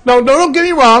 don't get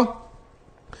me wrong.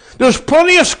 There's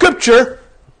plenty of scripture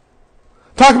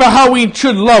talk about how we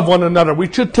should love one another.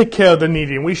 We should take care of the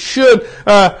needy. And we should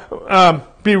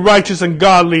be righteous and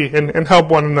godly and help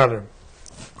one another.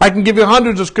 I can give you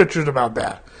hundreds of scriptures about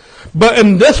that. But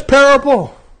in this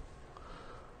parable,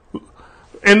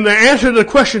 in the answer to the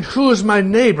question, who is my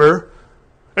neighbor,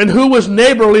 and who was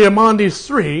neighborly among these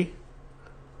three,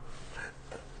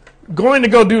 going to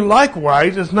go do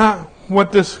likewise is not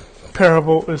what this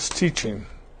parable is teaching.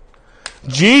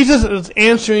 Jesus is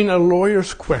answering a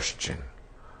lawyer's question.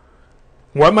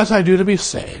 What must I do to be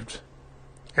saved?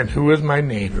 And who is my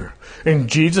neighbor? And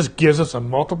Jesus gives us a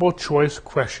multiple choice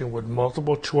question with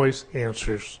multiple choice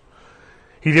answers.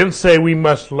 He didn't say we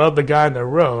must love the guy in the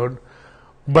road,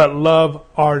 but love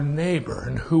our neighbor.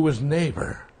 And who is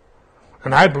neighbor?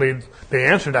 And I believe the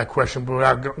answer to that question, but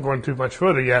without going too much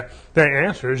further yet, the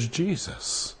answer is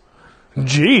Jesus.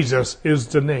 Jesus is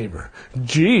the neighbor.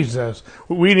 Jesus.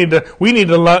 We need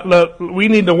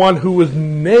the one who is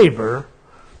neighbor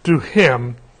to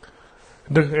him.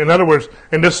 In other words,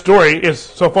 in this story is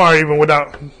so far, even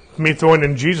without me throwing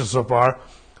in Jesus so far,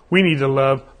 we need to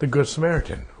love the Good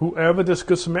Samaritan. Whoever this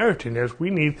Good Samaritan is, we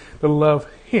need to love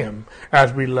him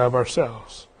as we love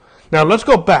ourselves. Now let's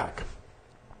go back.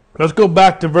 Let's go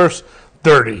back to verse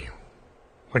 30.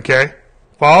 Okay?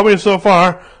 Follow me so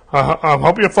far. I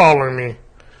hope you're following me.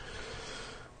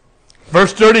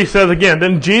 Verse 30 says again,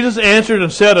 Then Jesus answered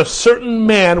and said, A certain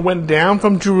man went down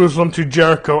from Jerusalem to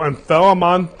Jericho and fell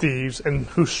among thieves, and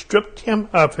who stripped him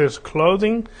of his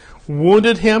clothing,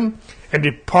 wounded him, and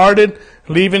departed,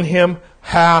 leaving him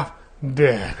half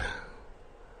dead.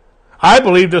 I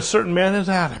believe this certain man is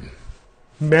Adam,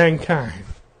 mankind,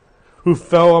 who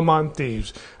fell among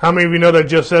thieves. How many of you know that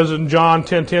just says in John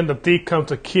 10:10, the thief comes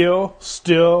to kill,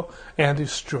 steal, and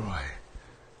destroy?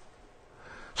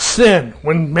 Sin.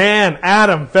 When man,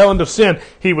 Adam, fell into sin,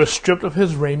 he was stripped of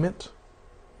his raiment.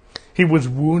 He was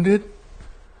wounded.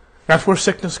 That's where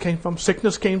sickness came from.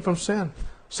 Sickness came from sin.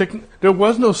 There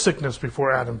was no sickness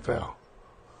before Adam fell.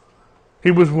 He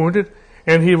was wounded,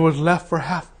 and he was left for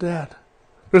half dead.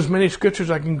 There's many scriptures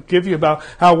I can give you about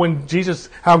how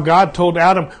God told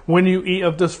Adam, when you eat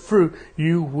of this fruit,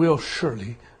 you will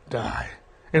surely die.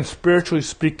 And spiritually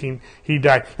speaking, he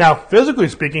died. Now, physically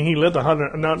speaking, he lived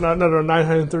another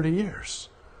 930 years.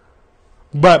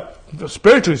 But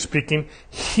spiritually speaking,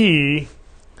 he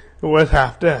was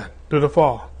half dead to the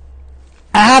fall.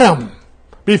 Adam,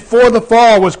 before the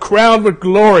fall, was crowned with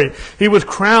glory. He was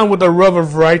crowned with a robe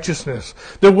of righteousness.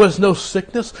 There was no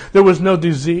sickness. There was no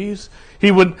disease.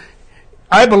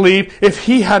 I believe, if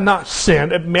he had not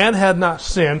sinned, if man had not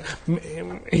sinned,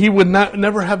 he would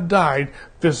never have died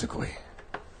physically.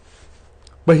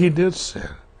 But he did sin.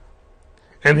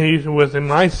 And he was, in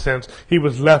my sense, he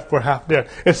was left for half dead.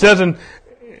 It says in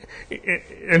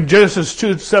Genesis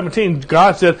 2:17,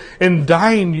 God said, in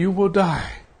dying you will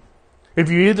die. If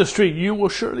you eat the street, you will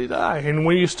surely die. And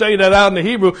when you study that out in the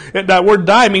Hebrew, that word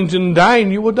die means in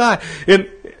dying you will die.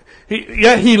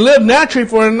 Yet he lived naturally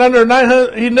for another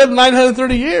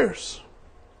 930 years.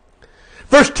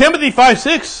 1 Timothy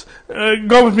 5:6,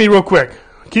 go with me real quick.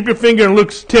 Keep your finger in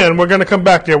Luke 10. We're going to come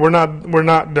back there. We're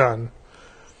not done.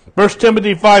 1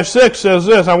 Timothy 5:6 says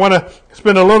this. I want to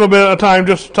spend a little bit of time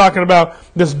just talking about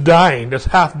this dying, this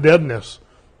half-deadness.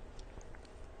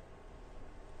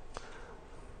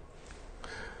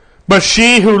 But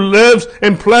she who lives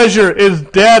in pleasure is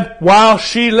dead while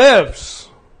she lives.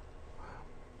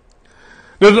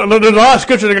 There's a lot of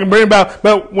scripture that can bring about,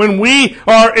 but when we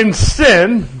are in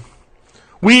sin,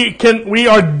 we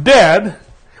are dead.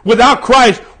 Without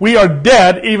Christ, we are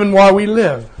dead even while we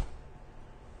live.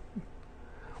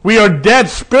 We are dead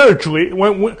spiritually.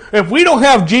 If we don't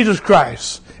have Jesus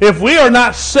Christ, if we are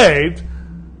not saved,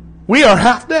 we are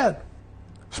half dead.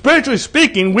 Spiritually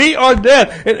speaking, we are dead.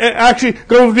 And actually,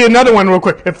 go with me another one real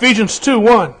quick. Ephesians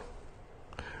 2:1.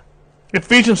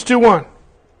 Ephesians 2:1.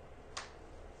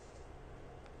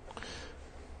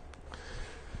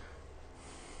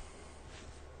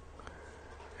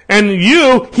 And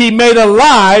you he made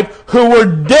alive who were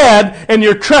dead in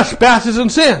your trespasses and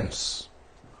sins.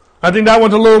 I think that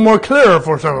one's a little more clearer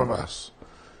for some of us.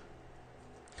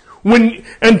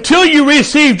 Until you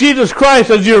receive Jesus Christ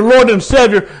as your Lord and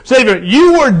Savior,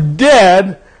 you were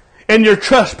dead in your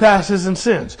trespasses and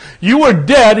sins. You were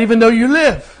dead even though you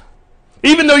live.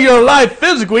 Even though you're alive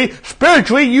physically,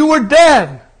 spiritually, you were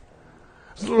dead.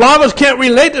 A lot of us can't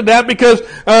relate to that because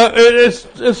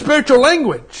it's spiritual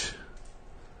language.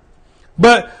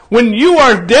 But when you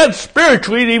are dead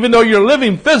spiritually, even though you're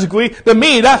living physically, to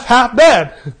me, that's half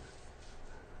dead.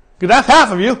 Because that's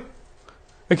half of you.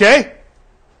 Okay?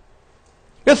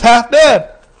 It's half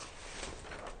dead.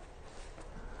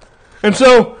 And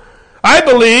so, I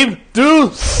believe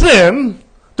through sin,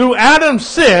 through Adam's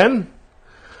sin,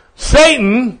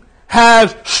 Satan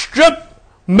has stripped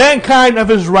mankind of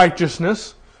his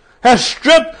righteousness, has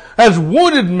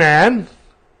wounded man,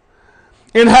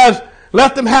 and has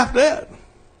left them half dead.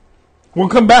 We'll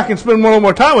come back and spend a little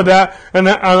more time with that on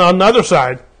the other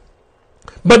side.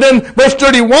 But then verse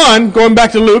 31, going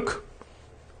back to Luke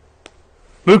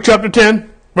chapter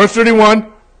 10, verse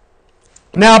 31.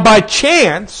 Now by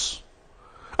chance,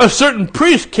 a certain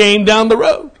priest came down the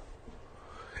road.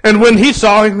 And when he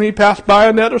saw him, he passed by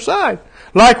on the other side.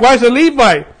 Likewise a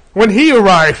Levite, when he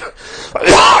arrived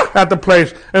at the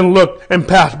place and looked and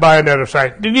passed by on the other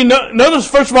side. Did you notice,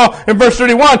 first of all, in verse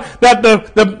 31, that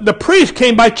the priest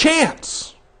came by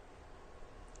chance?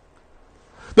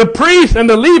 The priest and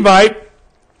the Levite,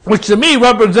 which to me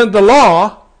represent the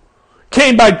law,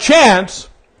 came by chance,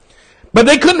 but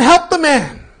they couldn't help the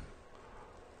man.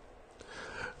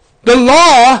 The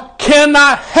law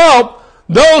cannot help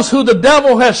those who the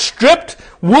devil has stripped,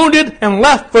 wounded, and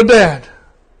left for dead.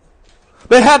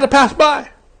 They had to pass by.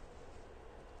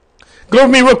 Go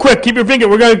with me real quick. Keep your finger.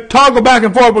 We're going to toggle back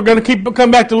and forth. We're going to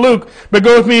come back to Luke, but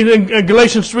go with me in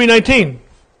Galatians 3:19.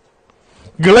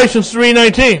 Galatians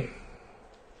 3:19.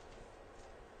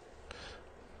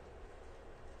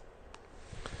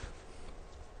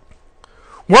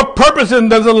 What purpose then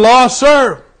does the law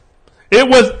serve? It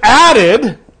was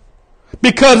added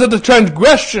because of the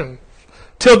transgression,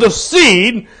 till the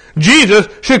seed, Jesus,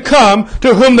 should come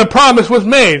to whom the promise was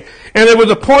made. And it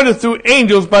was appointed through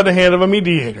angels by the hand of a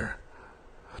mediator.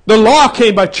 The law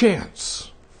came by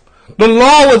chance. The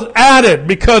law was added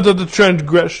because of the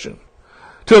transgression,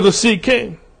 till the seed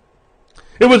came.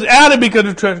 It was added because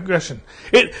of transgression.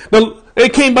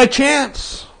 It came by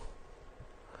chance.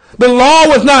 The law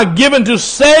was not given to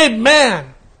save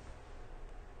man.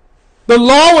 The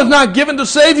law was not given to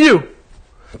save you.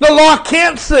 The law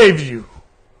can't save you.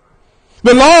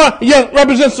 The law, yes,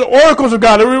 represents the oracles of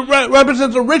God. It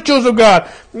represents the rituals of God.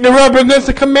 It represents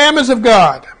the commandments of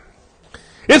God.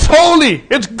 It's holy.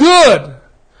 It's good.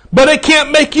 But it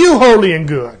can't make you holy and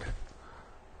good.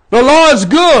 The law is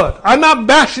good. I'm not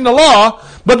bashing the law,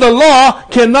 but the law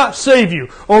cannot save you.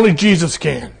 Only Jesus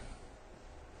can.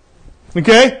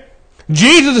 Okay?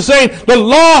 Jesus is saying the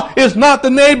law is not the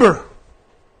neighbor.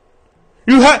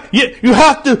 You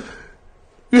have to,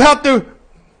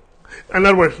 in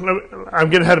other words, I'm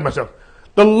getting ahead of myself.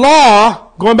 The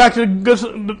law, going back to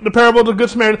the parable of the Good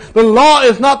Samaritan, the law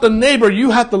is not the neighbor.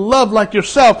 You have to love like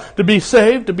yourself to be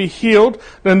saved, to be healed,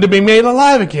 and to be made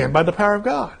alive again by the power of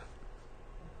God.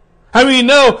 How many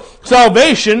know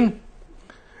salvation?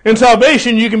 In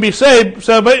salvation, you can be saved.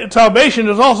 Salvation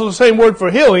is also the same word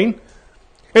for healing.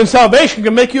 And salvation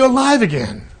can make you alive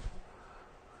again.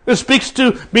 It speaks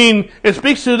to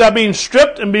that being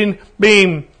stripped and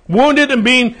being wounded and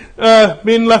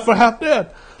being left for half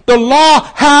dead. The law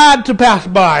had to pass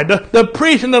by. The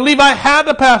priest and the Levite had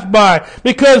to pass by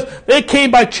because it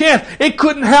came by chance. It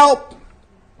couldn't help.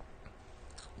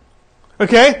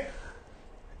 Okay?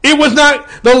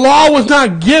 The law was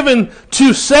not given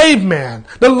to save man.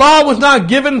 The law was not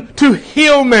given to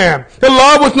heal man. The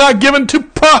law was not given to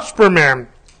prosper man.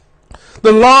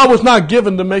 The law was not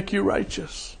given to make you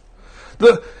righteous.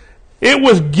 It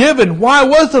was given. Why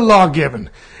was the law given?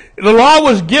 The law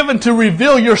was given to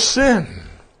reveal your sin.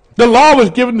 The law was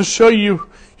given to show you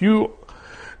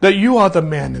that you are the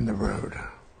man in the road.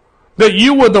 That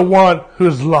you are the one who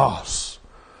is lost.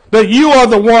 That you are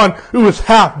the one who is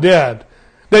half dead.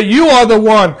 That you are the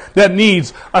one that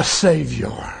needs a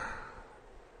Savior.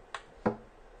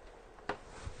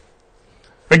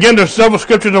 Again, there's several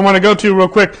scriptures I want to go to real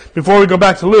quick before we go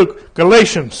back to Luke.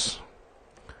 Galatians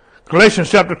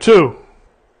chapter 2,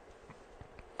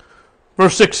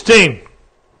 verse 16.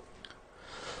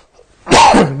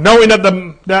 Knowing that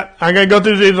I'm going to go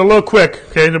through these a little quick,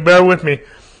 okay, so bear with me.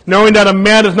 Knowing that a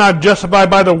man is not justified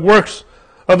by the works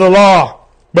of the law,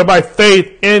 but by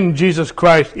faith in Jesus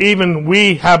Christ. Even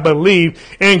we have believed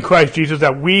in Christ Jesus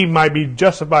that we might be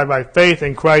justified by faith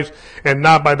in Christ and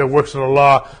not by the works of the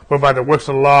law. For by the works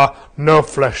of the law, no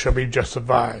flesh shall be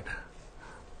justified.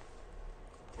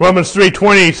 Romans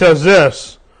 3:20 says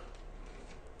this.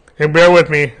 And bear with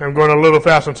me, I'm going a little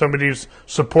fast on some of these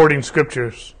supporting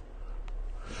scriptures.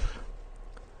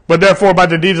 But therefore by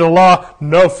the deeds of the law,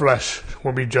 no flesh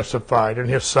will be justified in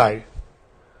his sight.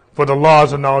 For the law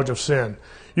is the knowledge of sin.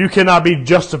 You cannot be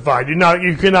justified.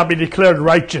 You cannot be declared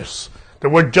righteous. The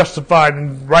word justified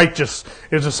and righteous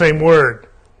is the same word.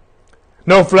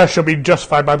 No flesh shall be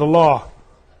justified by the law.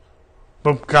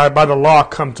 But by the law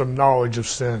comes the knowledge of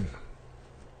sin.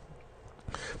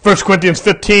 1 Corinthians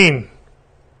 15.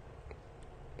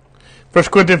 1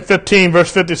 Corinthians 15,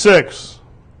 verse 56.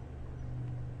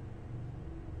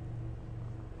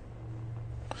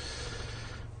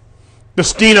 The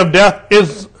sting of death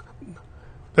is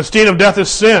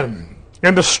sin,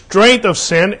 and the strength of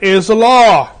sin is the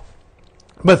law.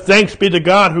 But thanks be to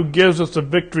God who gives us the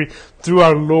victory through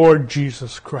our Lord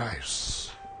Jesus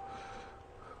Christ.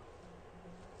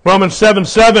 Romans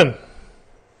 7:7.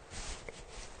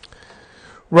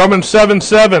 Romans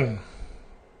 7:7.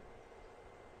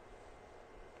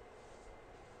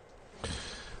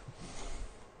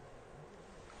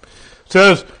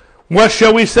 Says, what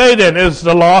shall we say then? Is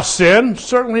the law sin?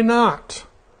 Certainly not.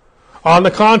 On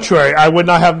the contrary, I would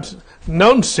not have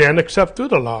known sin except through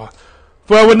the law.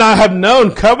 For I would not have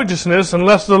known covetousness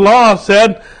unless the law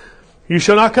said, you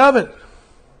shall not covet.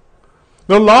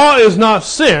 The law is not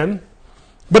sin,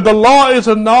 but the law is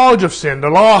a knowledge of sin. The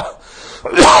law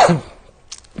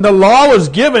was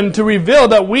given to reveal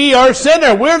that we are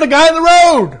sinner. We're the guy in the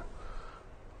road.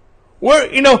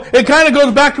 It kind of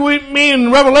goes back to what we mean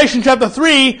in Revelation chapter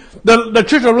 3, the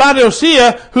church of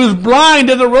Laodicea, who's blind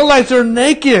doesn't realize they're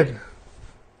naked.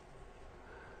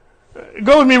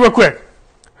 Go with me real quick.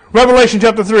 Revelation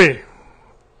chapter 3.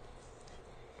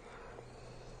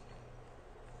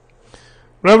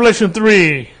 Revelation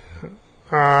 3.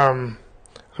 Let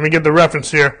me get the reference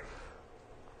here.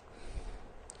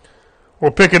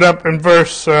 We'll pick it up in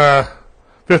verse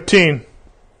 15.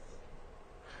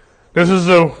 This is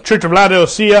the church of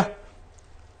Laodicea.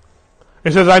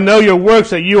 It says, I know your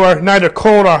works, that you are neither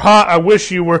cold or hot. I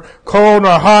wish you were cold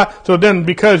or hot. So then,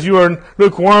 because you are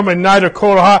lukewarm and neither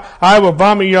cold or hot, I will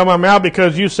vomit you out of my mouth,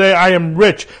 because you say, I am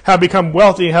rich, have become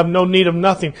wealthy, and have no need of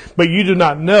nothing. But you do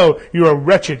not know. You are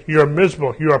wretched, you are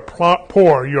miserable, you are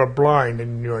poor, you are blind,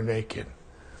 and you are naked.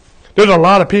 There's a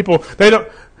lot of people, they don't,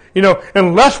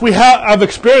 unless we have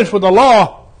experience with the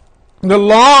law can't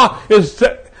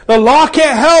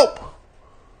help.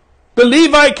 The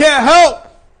Levite can't help.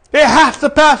 It has to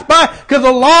pass by, because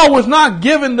the law was not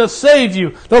given to save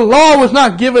you. The law was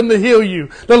not given to heal you.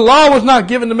 The law was not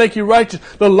given to make you righteous.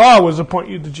 The law was to point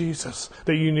you to Jesus,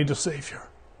 that you need a Savior.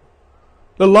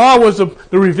 The law was to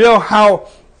reveal how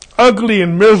ugly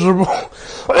and miserable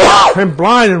and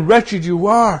blind and wretched you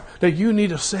are, that you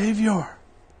need a Savior.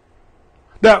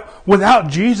 That without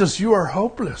Jesus, you are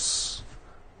hopeless.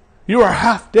 You are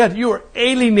half dead. You are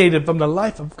alienated from the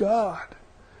life of God.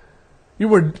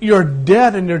 You are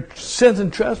dead in your sins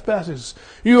and trespasses.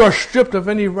 You are stripped of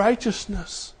any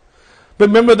righteousness. But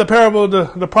remember the parable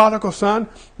of the prodigal son?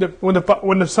 When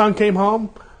the son came home,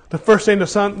 the first thing the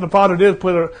father did,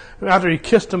 after he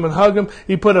kissed him and hugged him,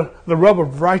 he put the robe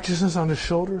of righteousness on his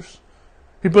shoulders.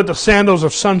 He put the sandals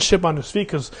of sonship on his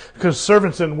feet, because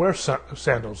servants didn't wear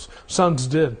sandals. Sons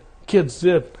did. Kids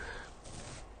did.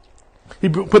 He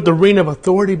put the ring of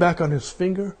authority back on his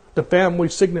finger, the family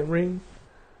signet ring.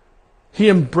 He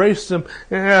embraced him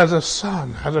as a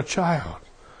son, as a child.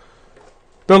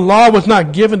 The law was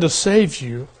not given to save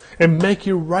you and make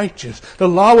you righteous. The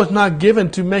law was not given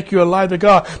to make you alive to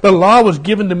God. The law was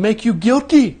given to make you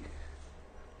guilty,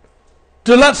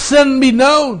 to let sin be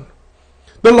known.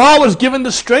 The law was given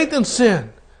to strengthen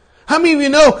sin. How many of you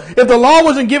know if the law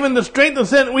wasn't given to strengthen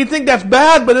sin, we think that's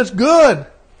bad, but it's good?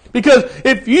 Because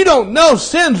if you don't know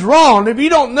sin's wrong, if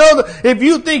you don't know, if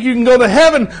you think you can go to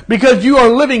heaven because you are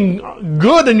living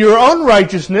good in your own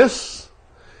righteousness,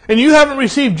 and you haven't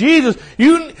received Jesus,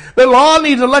 the law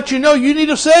needs to let you know you need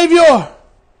a Savior.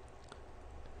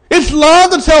 It's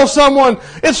love to tell someone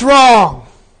it's wrong.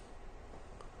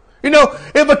 You know,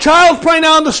 if a child's playing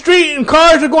out on the street and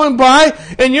cars are going by,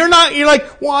 and you're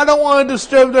like, well, I don't want to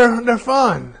disturb their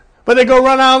fun. But they go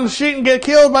run out on the street and get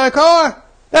killed by a car.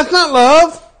 That's not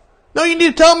love. No, you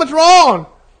need to tell them it's wrong.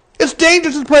 It's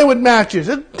dangerous to play with matches.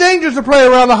 It's dangerous to play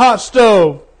around the hot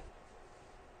stove.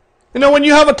 You know, when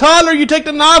you have a toddler, you take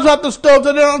the knobs off the stove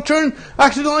so they don't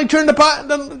accidentally turn the pot.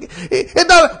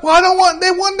 Well, I don't want.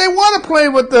 They want to play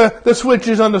with the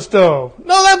switches on the stove.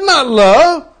 No, that's not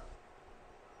love.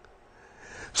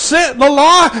 Sin, the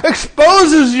law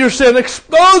exposes your sin,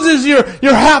 exposes your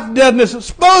half-deadness,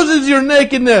 exposes your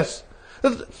nakedness.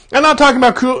 I'm not talking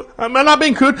about crude. I'm not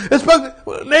being crude. It's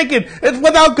naked. It's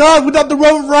without God, without the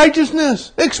robe of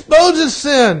righteousness. It exposes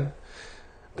sin.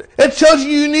 It shows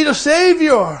you need a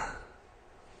Savior.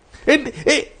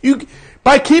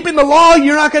 By keeping the law,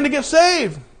 you're not going to get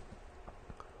saved.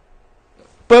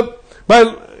 But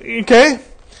 2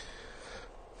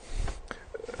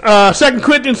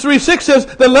 Corinthians 3:6 says,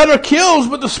 the letter kills,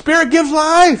 but the Spirit gives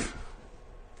life.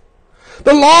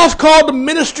 The law is called the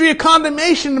ministry of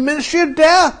condemnation, the ministry of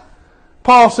death,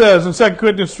 Paul says in 2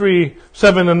 Corinthians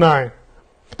 3:7-9.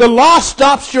 The law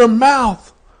stops your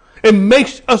mouth and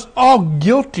makes us all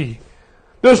guilty.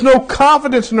 There's no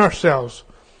confidence in ourselves.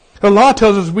 The law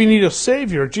tells us we need a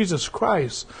Savior, Jesus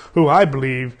Christ, who I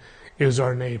believe is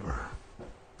our neighbor,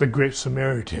 the great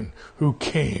Samaritan who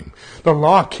came. The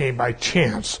law came by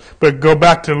chance. But go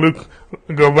back to Luke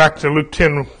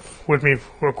 10 with me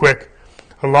real quick.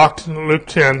 Luke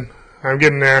 10. I'm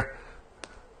getting there.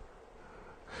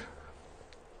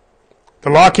 The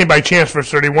law came by chance,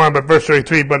 verse 31, but verse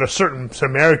 33, but a certain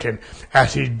Samaritan,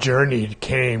 as he journeyed,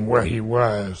 came where he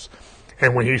was.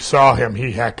 And when he saw him,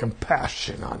 he had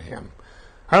compassion on him.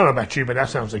 I don't know about you, but that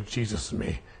sounds like Jesus to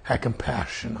me. Had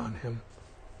compassion on him.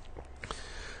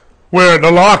 Where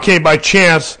the law came by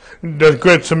chance, the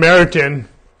good Samaritan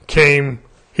came,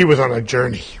 he was on a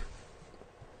journey.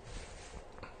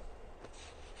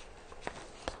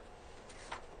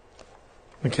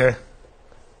 Okay?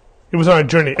 He was on a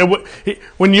journey.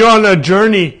 When you're on a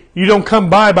journey, you don't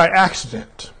come by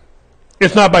accident.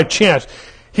 It's not by chance.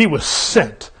 He was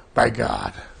sent by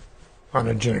God on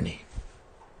a journey.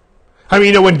 I mean,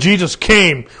 you know, when Jesus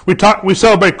came, we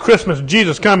celebrate Christmas,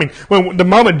 Jesus coming. When the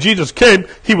moment Jesus came,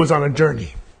 he was on a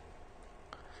journey.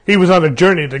 He was on a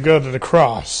journey to go to the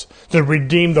cross to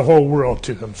redeem the whole world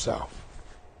to himself.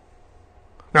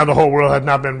 Now, the whole world had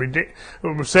not been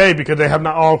saved because they have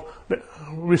not all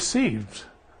received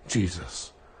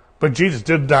Jesus. But Jesus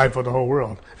did die for the whole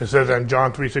world. It says that in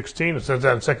John 3:16. It says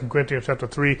that in 2 Corinthians chapter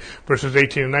 3, verses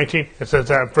 18 and 19. It says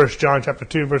that in 1 John chapter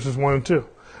 2, verses 1 and 2.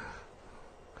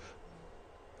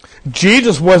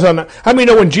 Jesus was on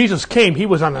when Jesus came, he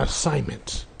was on an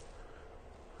assignment.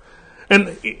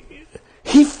 And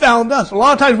he found us. A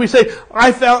lot of times we say,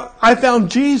 I found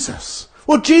Jesus.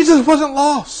 Well, Jesus wasn't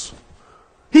lost.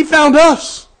 He found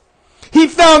us. He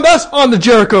found us on the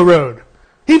Jericho road.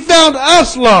 He found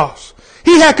us lost.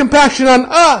 He had compassion on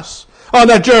us on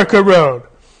that Jericho road.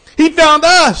 He found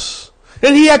us.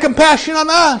 And he had compassion on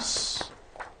us.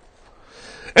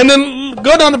 And then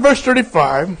go down to verse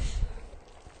 35.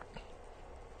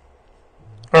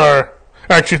 Or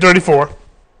actually 34.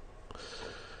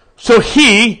 So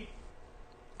he,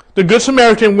 the Good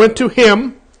Samaritan, went to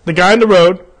him, the guy on the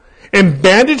road, and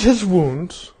bandaged his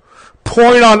wounds,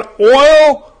 pouring on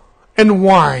oil and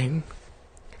wine,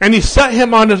 and he set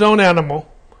him on his own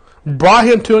animal, brought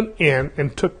him to an inn,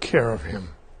 and took care of him.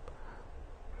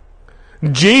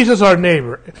 Jesus, our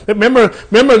neighbor. Remember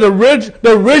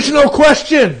the original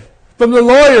question from the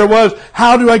lawyer was,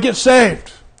 how do I get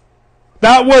saved?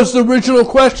 That was the original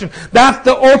question. That's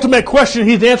the ultimate question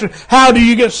he's answering. How do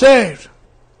you get saved?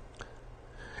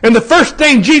 And the first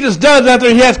thing Jesus does after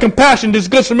he has compassion, this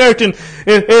Good Samaritan,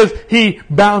 is he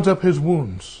bounds up his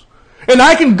wounds. And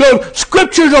I can go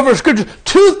scriptures over scriptures.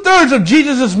 2/3 of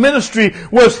Jesus' ministry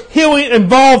was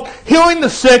involved healing the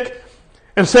sick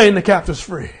and setting the captives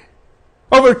free.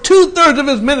 Over 2/3 of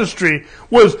his ministry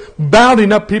was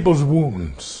bounding up people's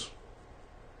wounds.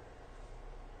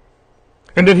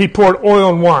 And then he poured oil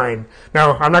and wine.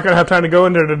 Now, I'm not going to have time to go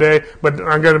in there today, but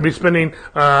I'm going to be spending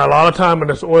a lot of time on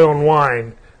this oil and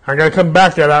wine. I'm going to come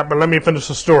back to that, but let me finish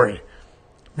the story.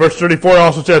 Verse 34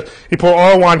 also says, he poured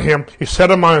oil on him, he set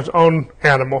him on his own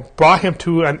animal, brought him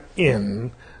to an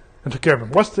inn, and took care of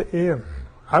him. What's the inn?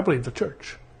 I believe the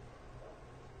church.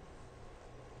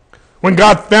 When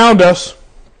God found us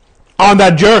on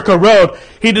that Jericho road,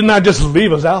 he did not just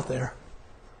leave us out there.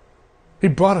 He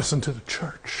brought us into the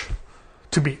church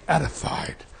to be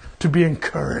edified, to be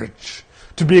encouraged,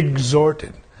 to be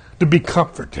exhorted, to be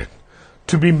comforted,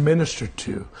 to be ministered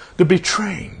to be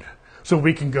trained, so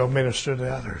we can go minister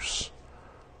to others.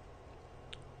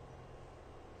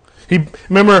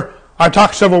 Remember, I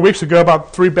talked several weeks ago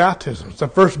about 3 baptisms. The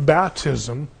first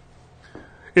baptism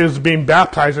is being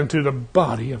baptized into the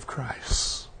body of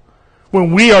Christ.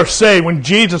 When we are saved, when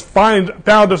Jesus found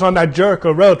us on that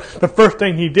Jericho road, the first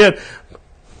thing he did,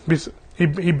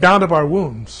 he bound up our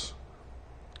wounds.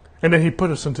 And then he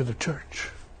put us into the church,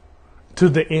 to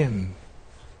the inn.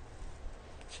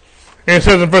 And it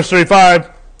says in verse 35,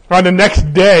 on the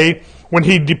next day, when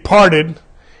he departed,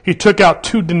 he took out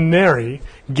 2 denarii,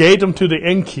 gave them to the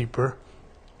innkeeper,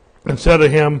 and said to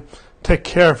him, take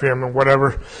care of him and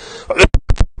whatever.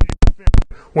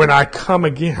 When I come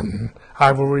again,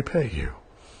 I will repay you.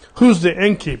 Who's the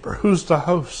innkeeper? Who's the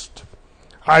host?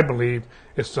 I believe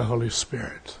it's the Holy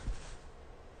Spirit.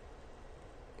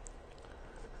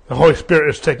 The Holy Spirit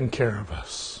is taking care of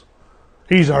us.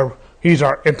 He's our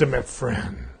intimate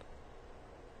friend.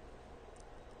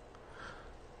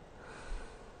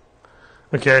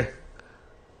 Okay.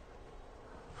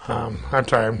 I'm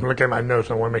sorry, I'm looking at my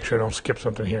notes. I want to make sure I don't skip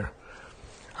something here.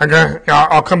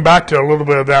 I'll come back to a little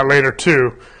bit of that later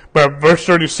too. But verse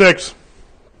 36,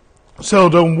 so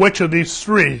then which of these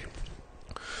 3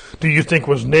 do you think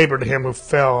was neighbor to him who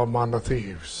fell among the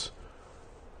thieves?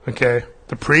 Okay,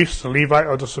 the priest, the Levite,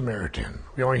 or the Samaritan?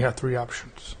 We only have 3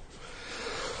 options.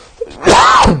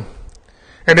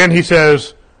 And then he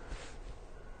says,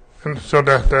 and so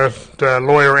the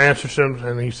lawyer answers him,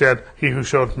 and he said, he who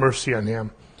showed mercy on him.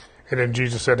 And then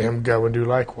Jesus said to him, go and do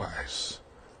likewise.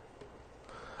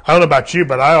 I don't know about you,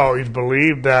 but I always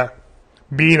believed that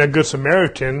being a good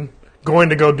Samaritan, going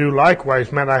to go do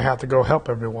likewise, meant I have to go help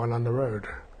everyone on the road.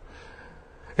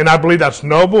 And I believe that's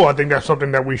noble. I think that's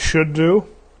something that we should do.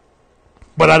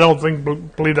 But I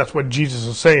don't believe that's what Jesus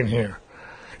is saying here.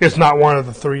 It's not one of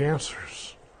the 3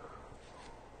 answers.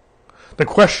 The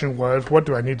question was, what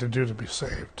do I need to do to be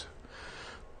saved?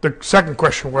 The second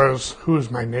question was, who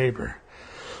is my neighbor?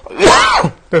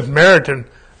 The Samaritan,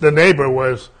 the neighbor,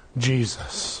 was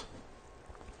Jesus.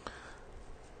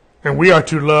 And we are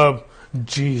to love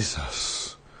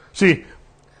Jesus. See,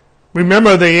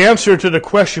 remember the answer to the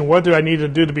question, what do I need to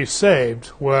do to be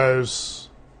saved, was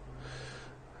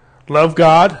love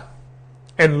God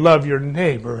and love your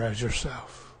neighbor as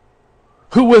yourself.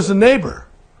 Who was the neighbor?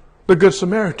 The Good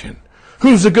Samaritan.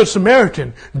 Who's the Good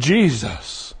Samaritan?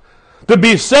 Jesus. To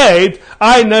be saved,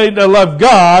 I need to love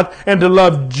God and to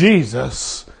love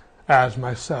Jesus as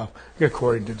myself,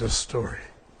 according to this story.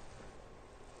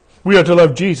 We are to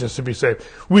love Jesus to be saved.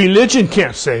 Religion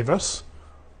can't save us.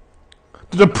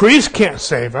 The priest can't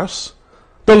save us.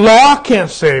 The law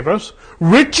can't save us.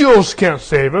 Rituals can't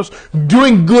save us.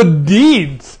 Doing good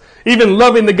deeds, even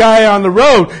loving the guy on the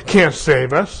road, can't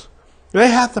save us. They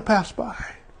have to pass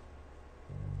by.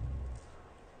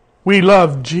 We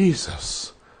love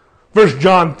Jesus. 1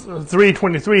 John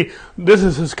 3:23, this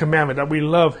is his commandment, that we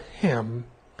love him,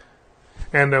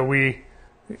 and that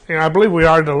I believe we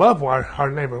are to love our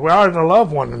neighbor. We are to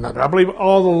love one another. I believe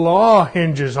all the law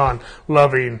hinges on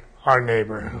loving our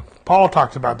neighbor. Paul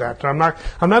talks about that. So I'm not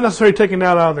necessarily taking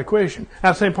that out of the equation.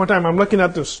 At the same point in time, I'm looking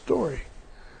at this story.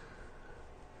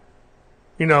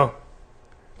 You know,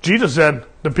 Jesus said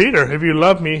to Peter, if you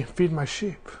love me, feed my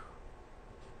sheep.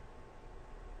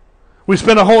 We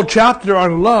spent a whole chapter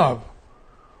on love.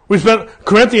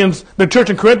 The church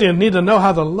in Corinthians need to know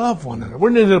how to love one another.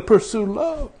 We need to pursue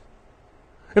love.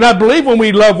 And I believe when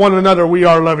we love one another, we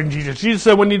are loving Jesus. Jesus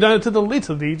said, when you've done it to the least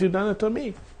of these, you've done it to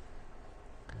me.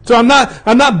 So I'm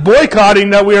not boycotting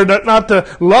that we are not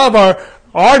to love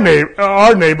our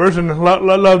neighbors and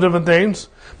love different things.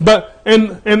 But in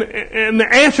the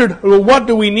answer, what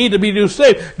do we need to be to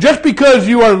saved? Just because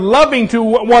you are loving to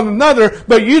one another,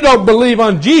 but you don't believe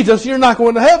on Jesus, you're not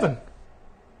going to heaven.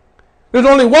 There's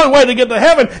only one way to get to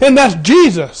heaven, and that's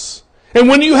Jesus. And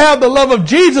when you have the love of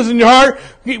Jesus in your heart,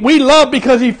 we love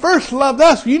because He first loved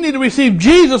us. You need to receive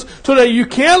Jesus so that you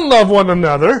can love one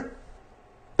another.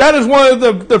 That is one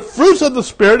of the fruits of the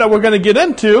Spirit that we're going to get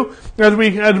into as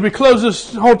we close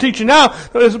this whole teaching out.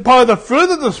 It's part of the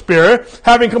fruit of the Spirit,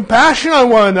 having compassion on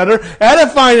one another,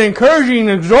 edifying, encouraging,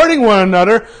 exhorting one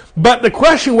another. But the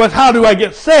question was, how do I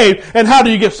get saved? And how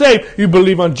do you get saved? You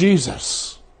believe on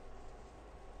Jesus.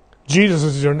 Jesus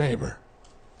is your neighbor.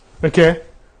 Okay?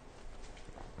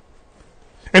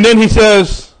 And then he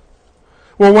says,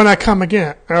 well, when I come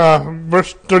again,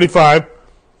 verse 35,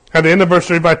 at the end of verse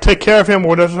 35, take care of him,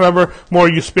 whatever more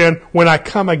you spend. When I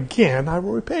come again, I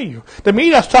will repay you. To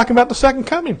me, that's talking about the second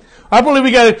coming. I believe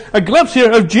we got a glimpse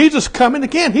here of Jesus coming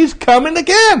again. He's coming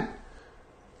again.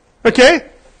 Okay?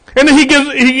 And then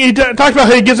he talks about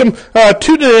how he gives him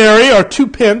 2 denarii or 2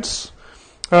 pence,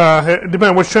 depending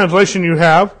on which translation you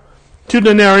have. 2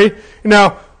 denarii.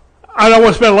 Now, I don't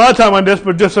want to spend a lot of time on this,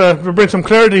 but just to bring some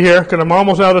clarity here, because I'm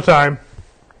almost out of time.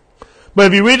 But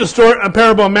if you read the story, a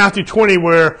parable in Matthew 20,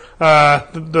 where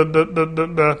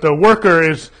the worker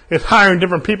is hiring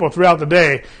different people throughout the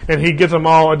day, and he gives them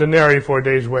all a denarii for a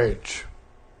day's wage.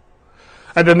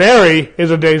 A denarii is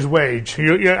a day's wage.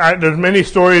 There's many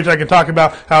stories I can talk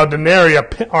about how denarii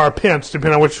are pence,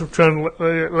 depending on which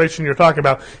translation you're talking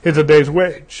about, is a day's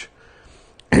wage.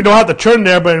 You don't have to turn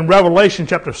there, but in Revelation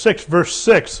chapter 6, verse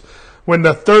 6, when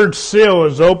the 3rd seal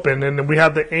is open and we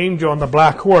have the angel on the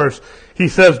black horse, he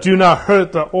says, do not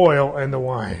hurt the oil and the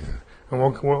wine. And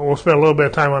we'll spend a little bit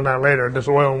of time on that later. This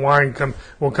oil and wine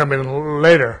will come in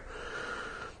later.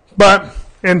 But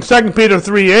in 2 Peter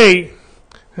 3:8,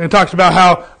 it talks about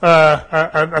how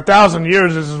 1,000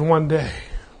 years is one day.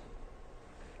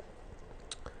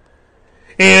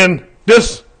 And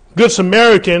this Good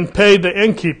Samaritan paid the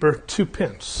innkeeper 2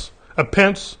 pence. A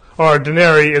pence or a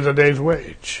denarii is a day's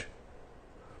wage.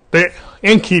 The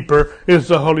innkeeper is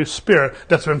the Holy Spirit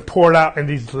that's been poured out in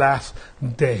these last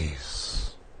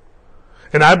days.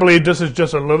 And I believe this is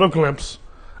just a little glimpse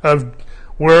of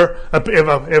where,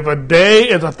 if a day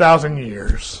is 1,000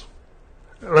 years.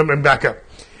 Let me back up.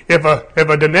 If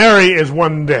a denarii is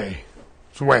 1 day's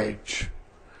wage,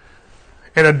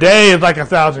 and a day is like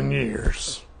 1,000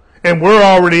 years, and we're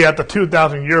already at the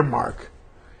 2,000 year mark,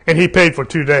 and he paid for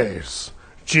 2 days,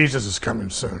 Jesus is coming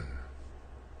soon.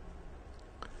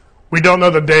 We don't know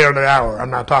the day or the hour.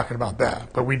 I'm not talking about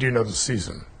that. But we do know the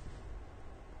season.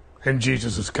 And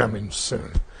Jesus is coming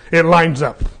soon. It lines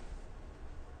up.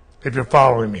 If you're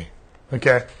following me.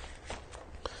 Okay?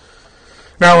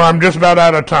 Now, I'm just about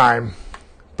out of time.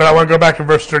 But I want to go back to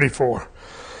verse 34.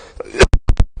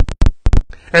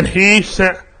 And he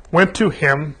went to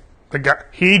him.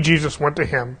 Jesus went to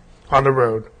him on the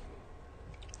road.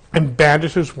 And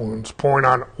bandaged his wounds, pouring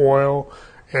on oil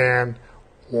and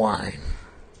wine.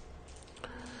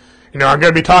 I'm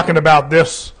going to be talking about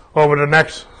this over the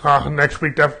next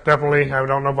week, definitely. I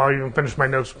don't know if I'll even finish my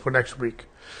notes for next week.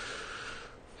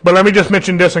 But let me just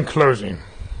mention this in closing.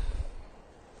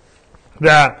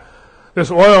 That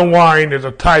this oil and wine is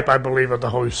a type, I believe, of the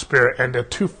Holy Spirit and the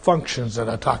 2 functions that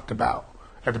I talked about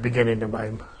at the beginning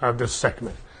of this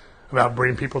segment. About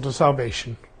bringing people to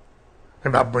salvation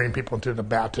and about bringing people to the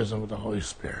baptism of the Holy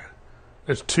Spirit.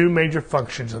 There's 2 major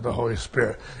functions of the Holy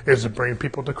Spirit. Is to bring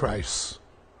people to Christ.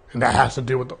 And that has to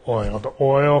do with the oil. The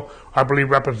oil, I believe,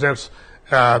 represents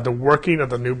the working of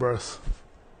the new birth.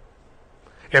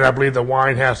 And I believe the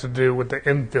wine has to do with the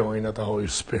infilling of the Holy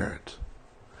Spirit.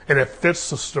 And it fits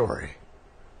the story.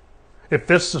 It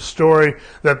fits the story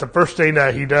that the first thing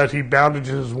that he does, he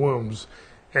bandages his wounds.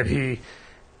 And he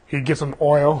gets them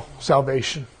oil,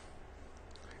 salvation.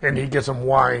 And he gets them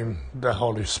wine, the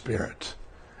Holy Spirit.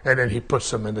 And then he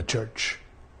puts them in the church.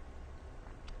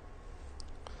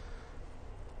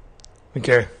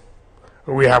 Okay,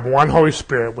 we have one Holy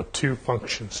Spirit with 2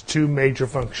 functions, 2 major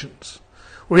functions.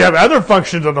 We have other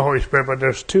functions of the Holy Spirit, but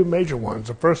there's 2 major ones.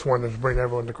 The first one is to bring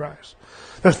everyone to Christ.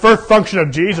 The first function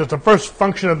of Jesus, the first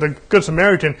function of the Good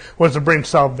Samaritan, was to bring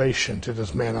salvation to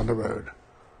this man on the road.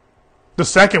 The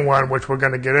second one, which we're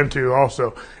going to get into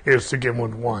also, is to give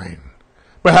him wine.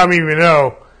 But how many of you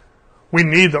know we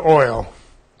need the oil?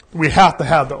 We have to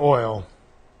have the oil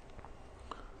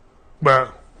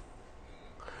But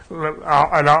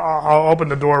I'll open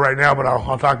the door right now, but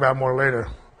I'll talk about it more later.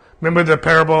 Remember the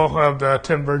parable of the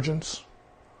 10 virgins?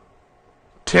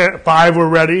 5 were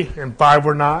ready and 5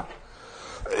 were not.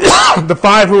 The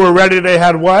 5 who were ready, they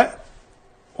had what?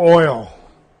 Oil.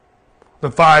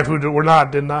 The 5 who were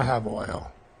not did not have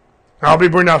oil. And I'll be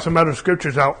bringing out some other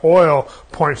scriptures how oil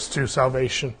points to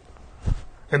salvation.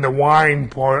 And the wine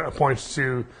points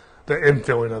to the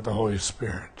infilling of the Holy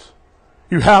Spirit.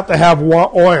 You have to have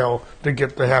oil to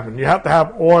get to heaven. You have to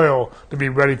have oil to be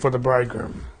ready for the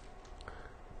bridegroom.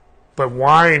 But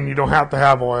wine, you don't have to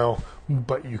have oil,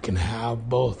 but you can have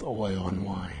both oil and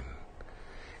wine.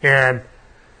 And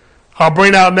I'll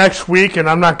bring out next week, and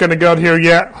I'm not going to go here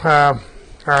yet.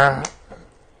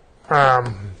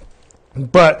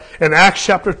 But in Acts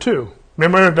chapter 2,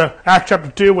 remember the Acts chapter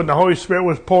 2 when the Holy Spirit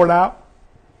was poured out?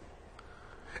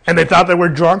 And they thought they were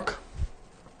drunk?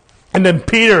 And then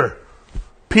Peter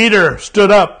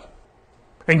stood up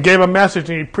and gave a message,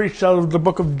 and he preached out of the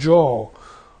book of Joel.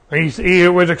 And he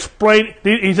was explaining,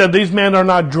 he said, these men are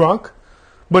not drunk,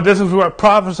 but this is what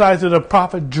prophesied to the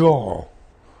prophet Joel.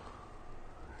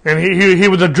 And he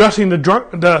was addressing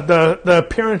the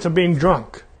appearance of being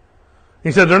drunk.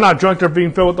 He said they're not drunk, they're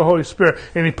being filled with the Holy Spirit.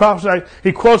 And he prophesied,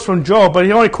 he quotes from Joel, but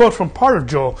he only quotes from part of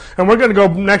Joel. And we're going to go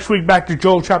next week back to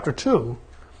Joel chapter 2.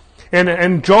 And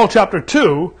in Joel chapter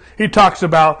 2, he talks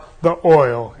about the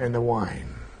oil and the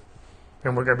wine.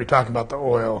 And we're going to be talking about the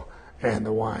oil and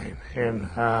the wine. And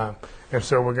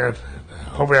so we're going to,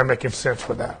 hopefully I'm making sense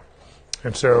with that.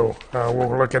 And so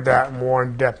we'll look at that more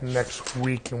in depth next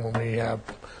week and when we have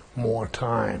more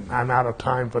time. I'm out of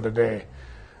time for the day.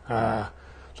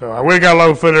 So I would have got a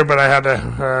little further, but I had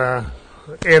to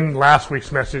end last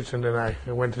week's message, and then I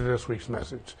went to this week's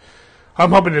message.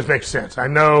 I'm hoping this makes sense. I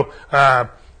know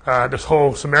this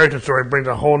whole Samaritan story brings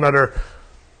a whole other,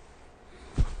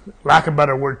 lack of a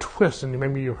better word, twist than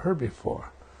maybe you've heard before.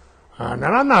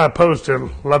 Now, I'm not opposed to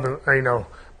loving,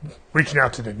 reaching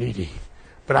out to the needy,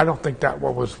 but I don't think that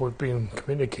was being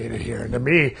communicated here. And to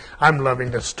me, I'm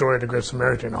loving the story of the Good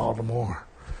Samaritan all the more.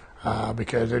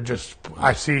 Because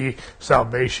I see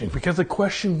salvation. Because the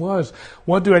question was,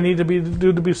 what do I need to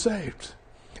do to be saved?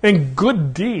 And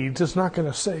good deeds is not going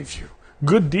to save you.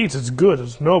 Good deeds is good,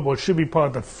 it's noble, it should be part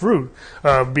of the fruit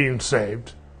of being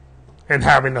saved and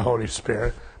having the Holy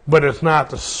Spirit, but it's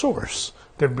not the source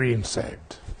to being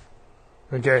saved.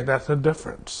 Okay, that's the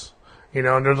difference. And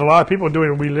there's a lot of people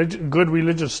doing good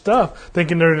religious stuff,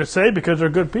 thinking they're saved because they're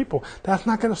good people. That's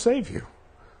not going to save you.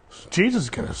 Jesus is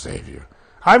going to save you.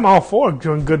 I'm all for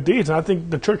doing good deeds, and I think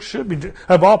the church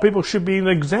of all people, should be an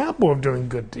example of doing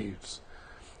good deeds.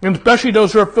 And especially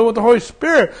those who are filled with the Holy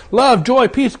Spirit. Love, joy,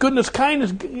 peace, goodness,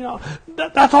 kindness,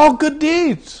 that's all good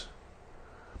deeds.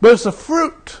 But it's the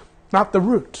fruit, not the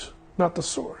root, not the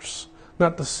source,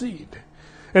 not the seed.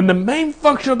 And the main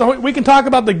function of the Holy Spirit, we can talk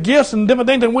about the gifts and different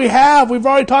things that we have. We've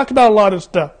already talked about a lot of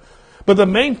stuff. But the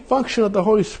main function of the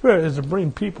Holy Spirit is to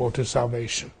bring people to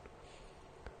salvation.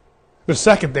 The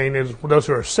second thing is, for those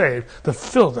who are saved, to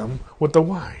fill them with the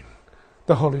wine,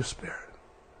 the Holy Spirit.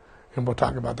 And we'll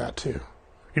talk about that too.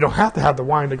 You don't have to have the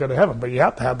wine to go to heaven, but you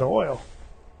have to have the oil.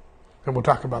 And we'll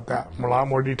talk about that in a lot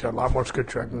more detail, a lot more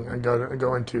scripture I can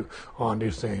go into on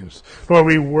these things. Lord,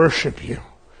 we worship you.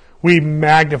 We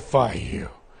magnify you.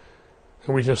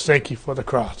 And we just thank you for the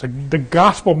cross. The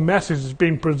gospel message is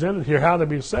being presented here, how to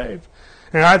be saved.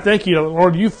 And I thank you,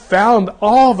 Lord, you found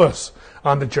all of us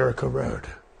on the Jericho Road.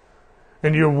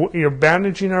 And you're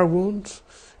bandaging our wounds.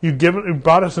 You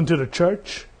brought us into the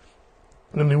church.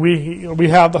 And we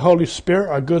have the Holy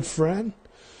Spirit, our good friend.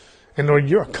 And Lord,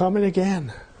 you're coming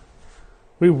again.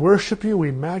 We worship you. We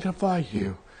magnify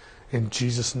you. In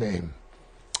Jesus' name,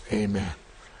 amen.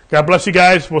 God bless you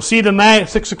guys. We'll see you tonight at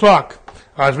 6 o'clock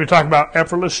as we talk about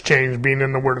effortless change being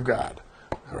in the Word of God.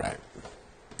 All right.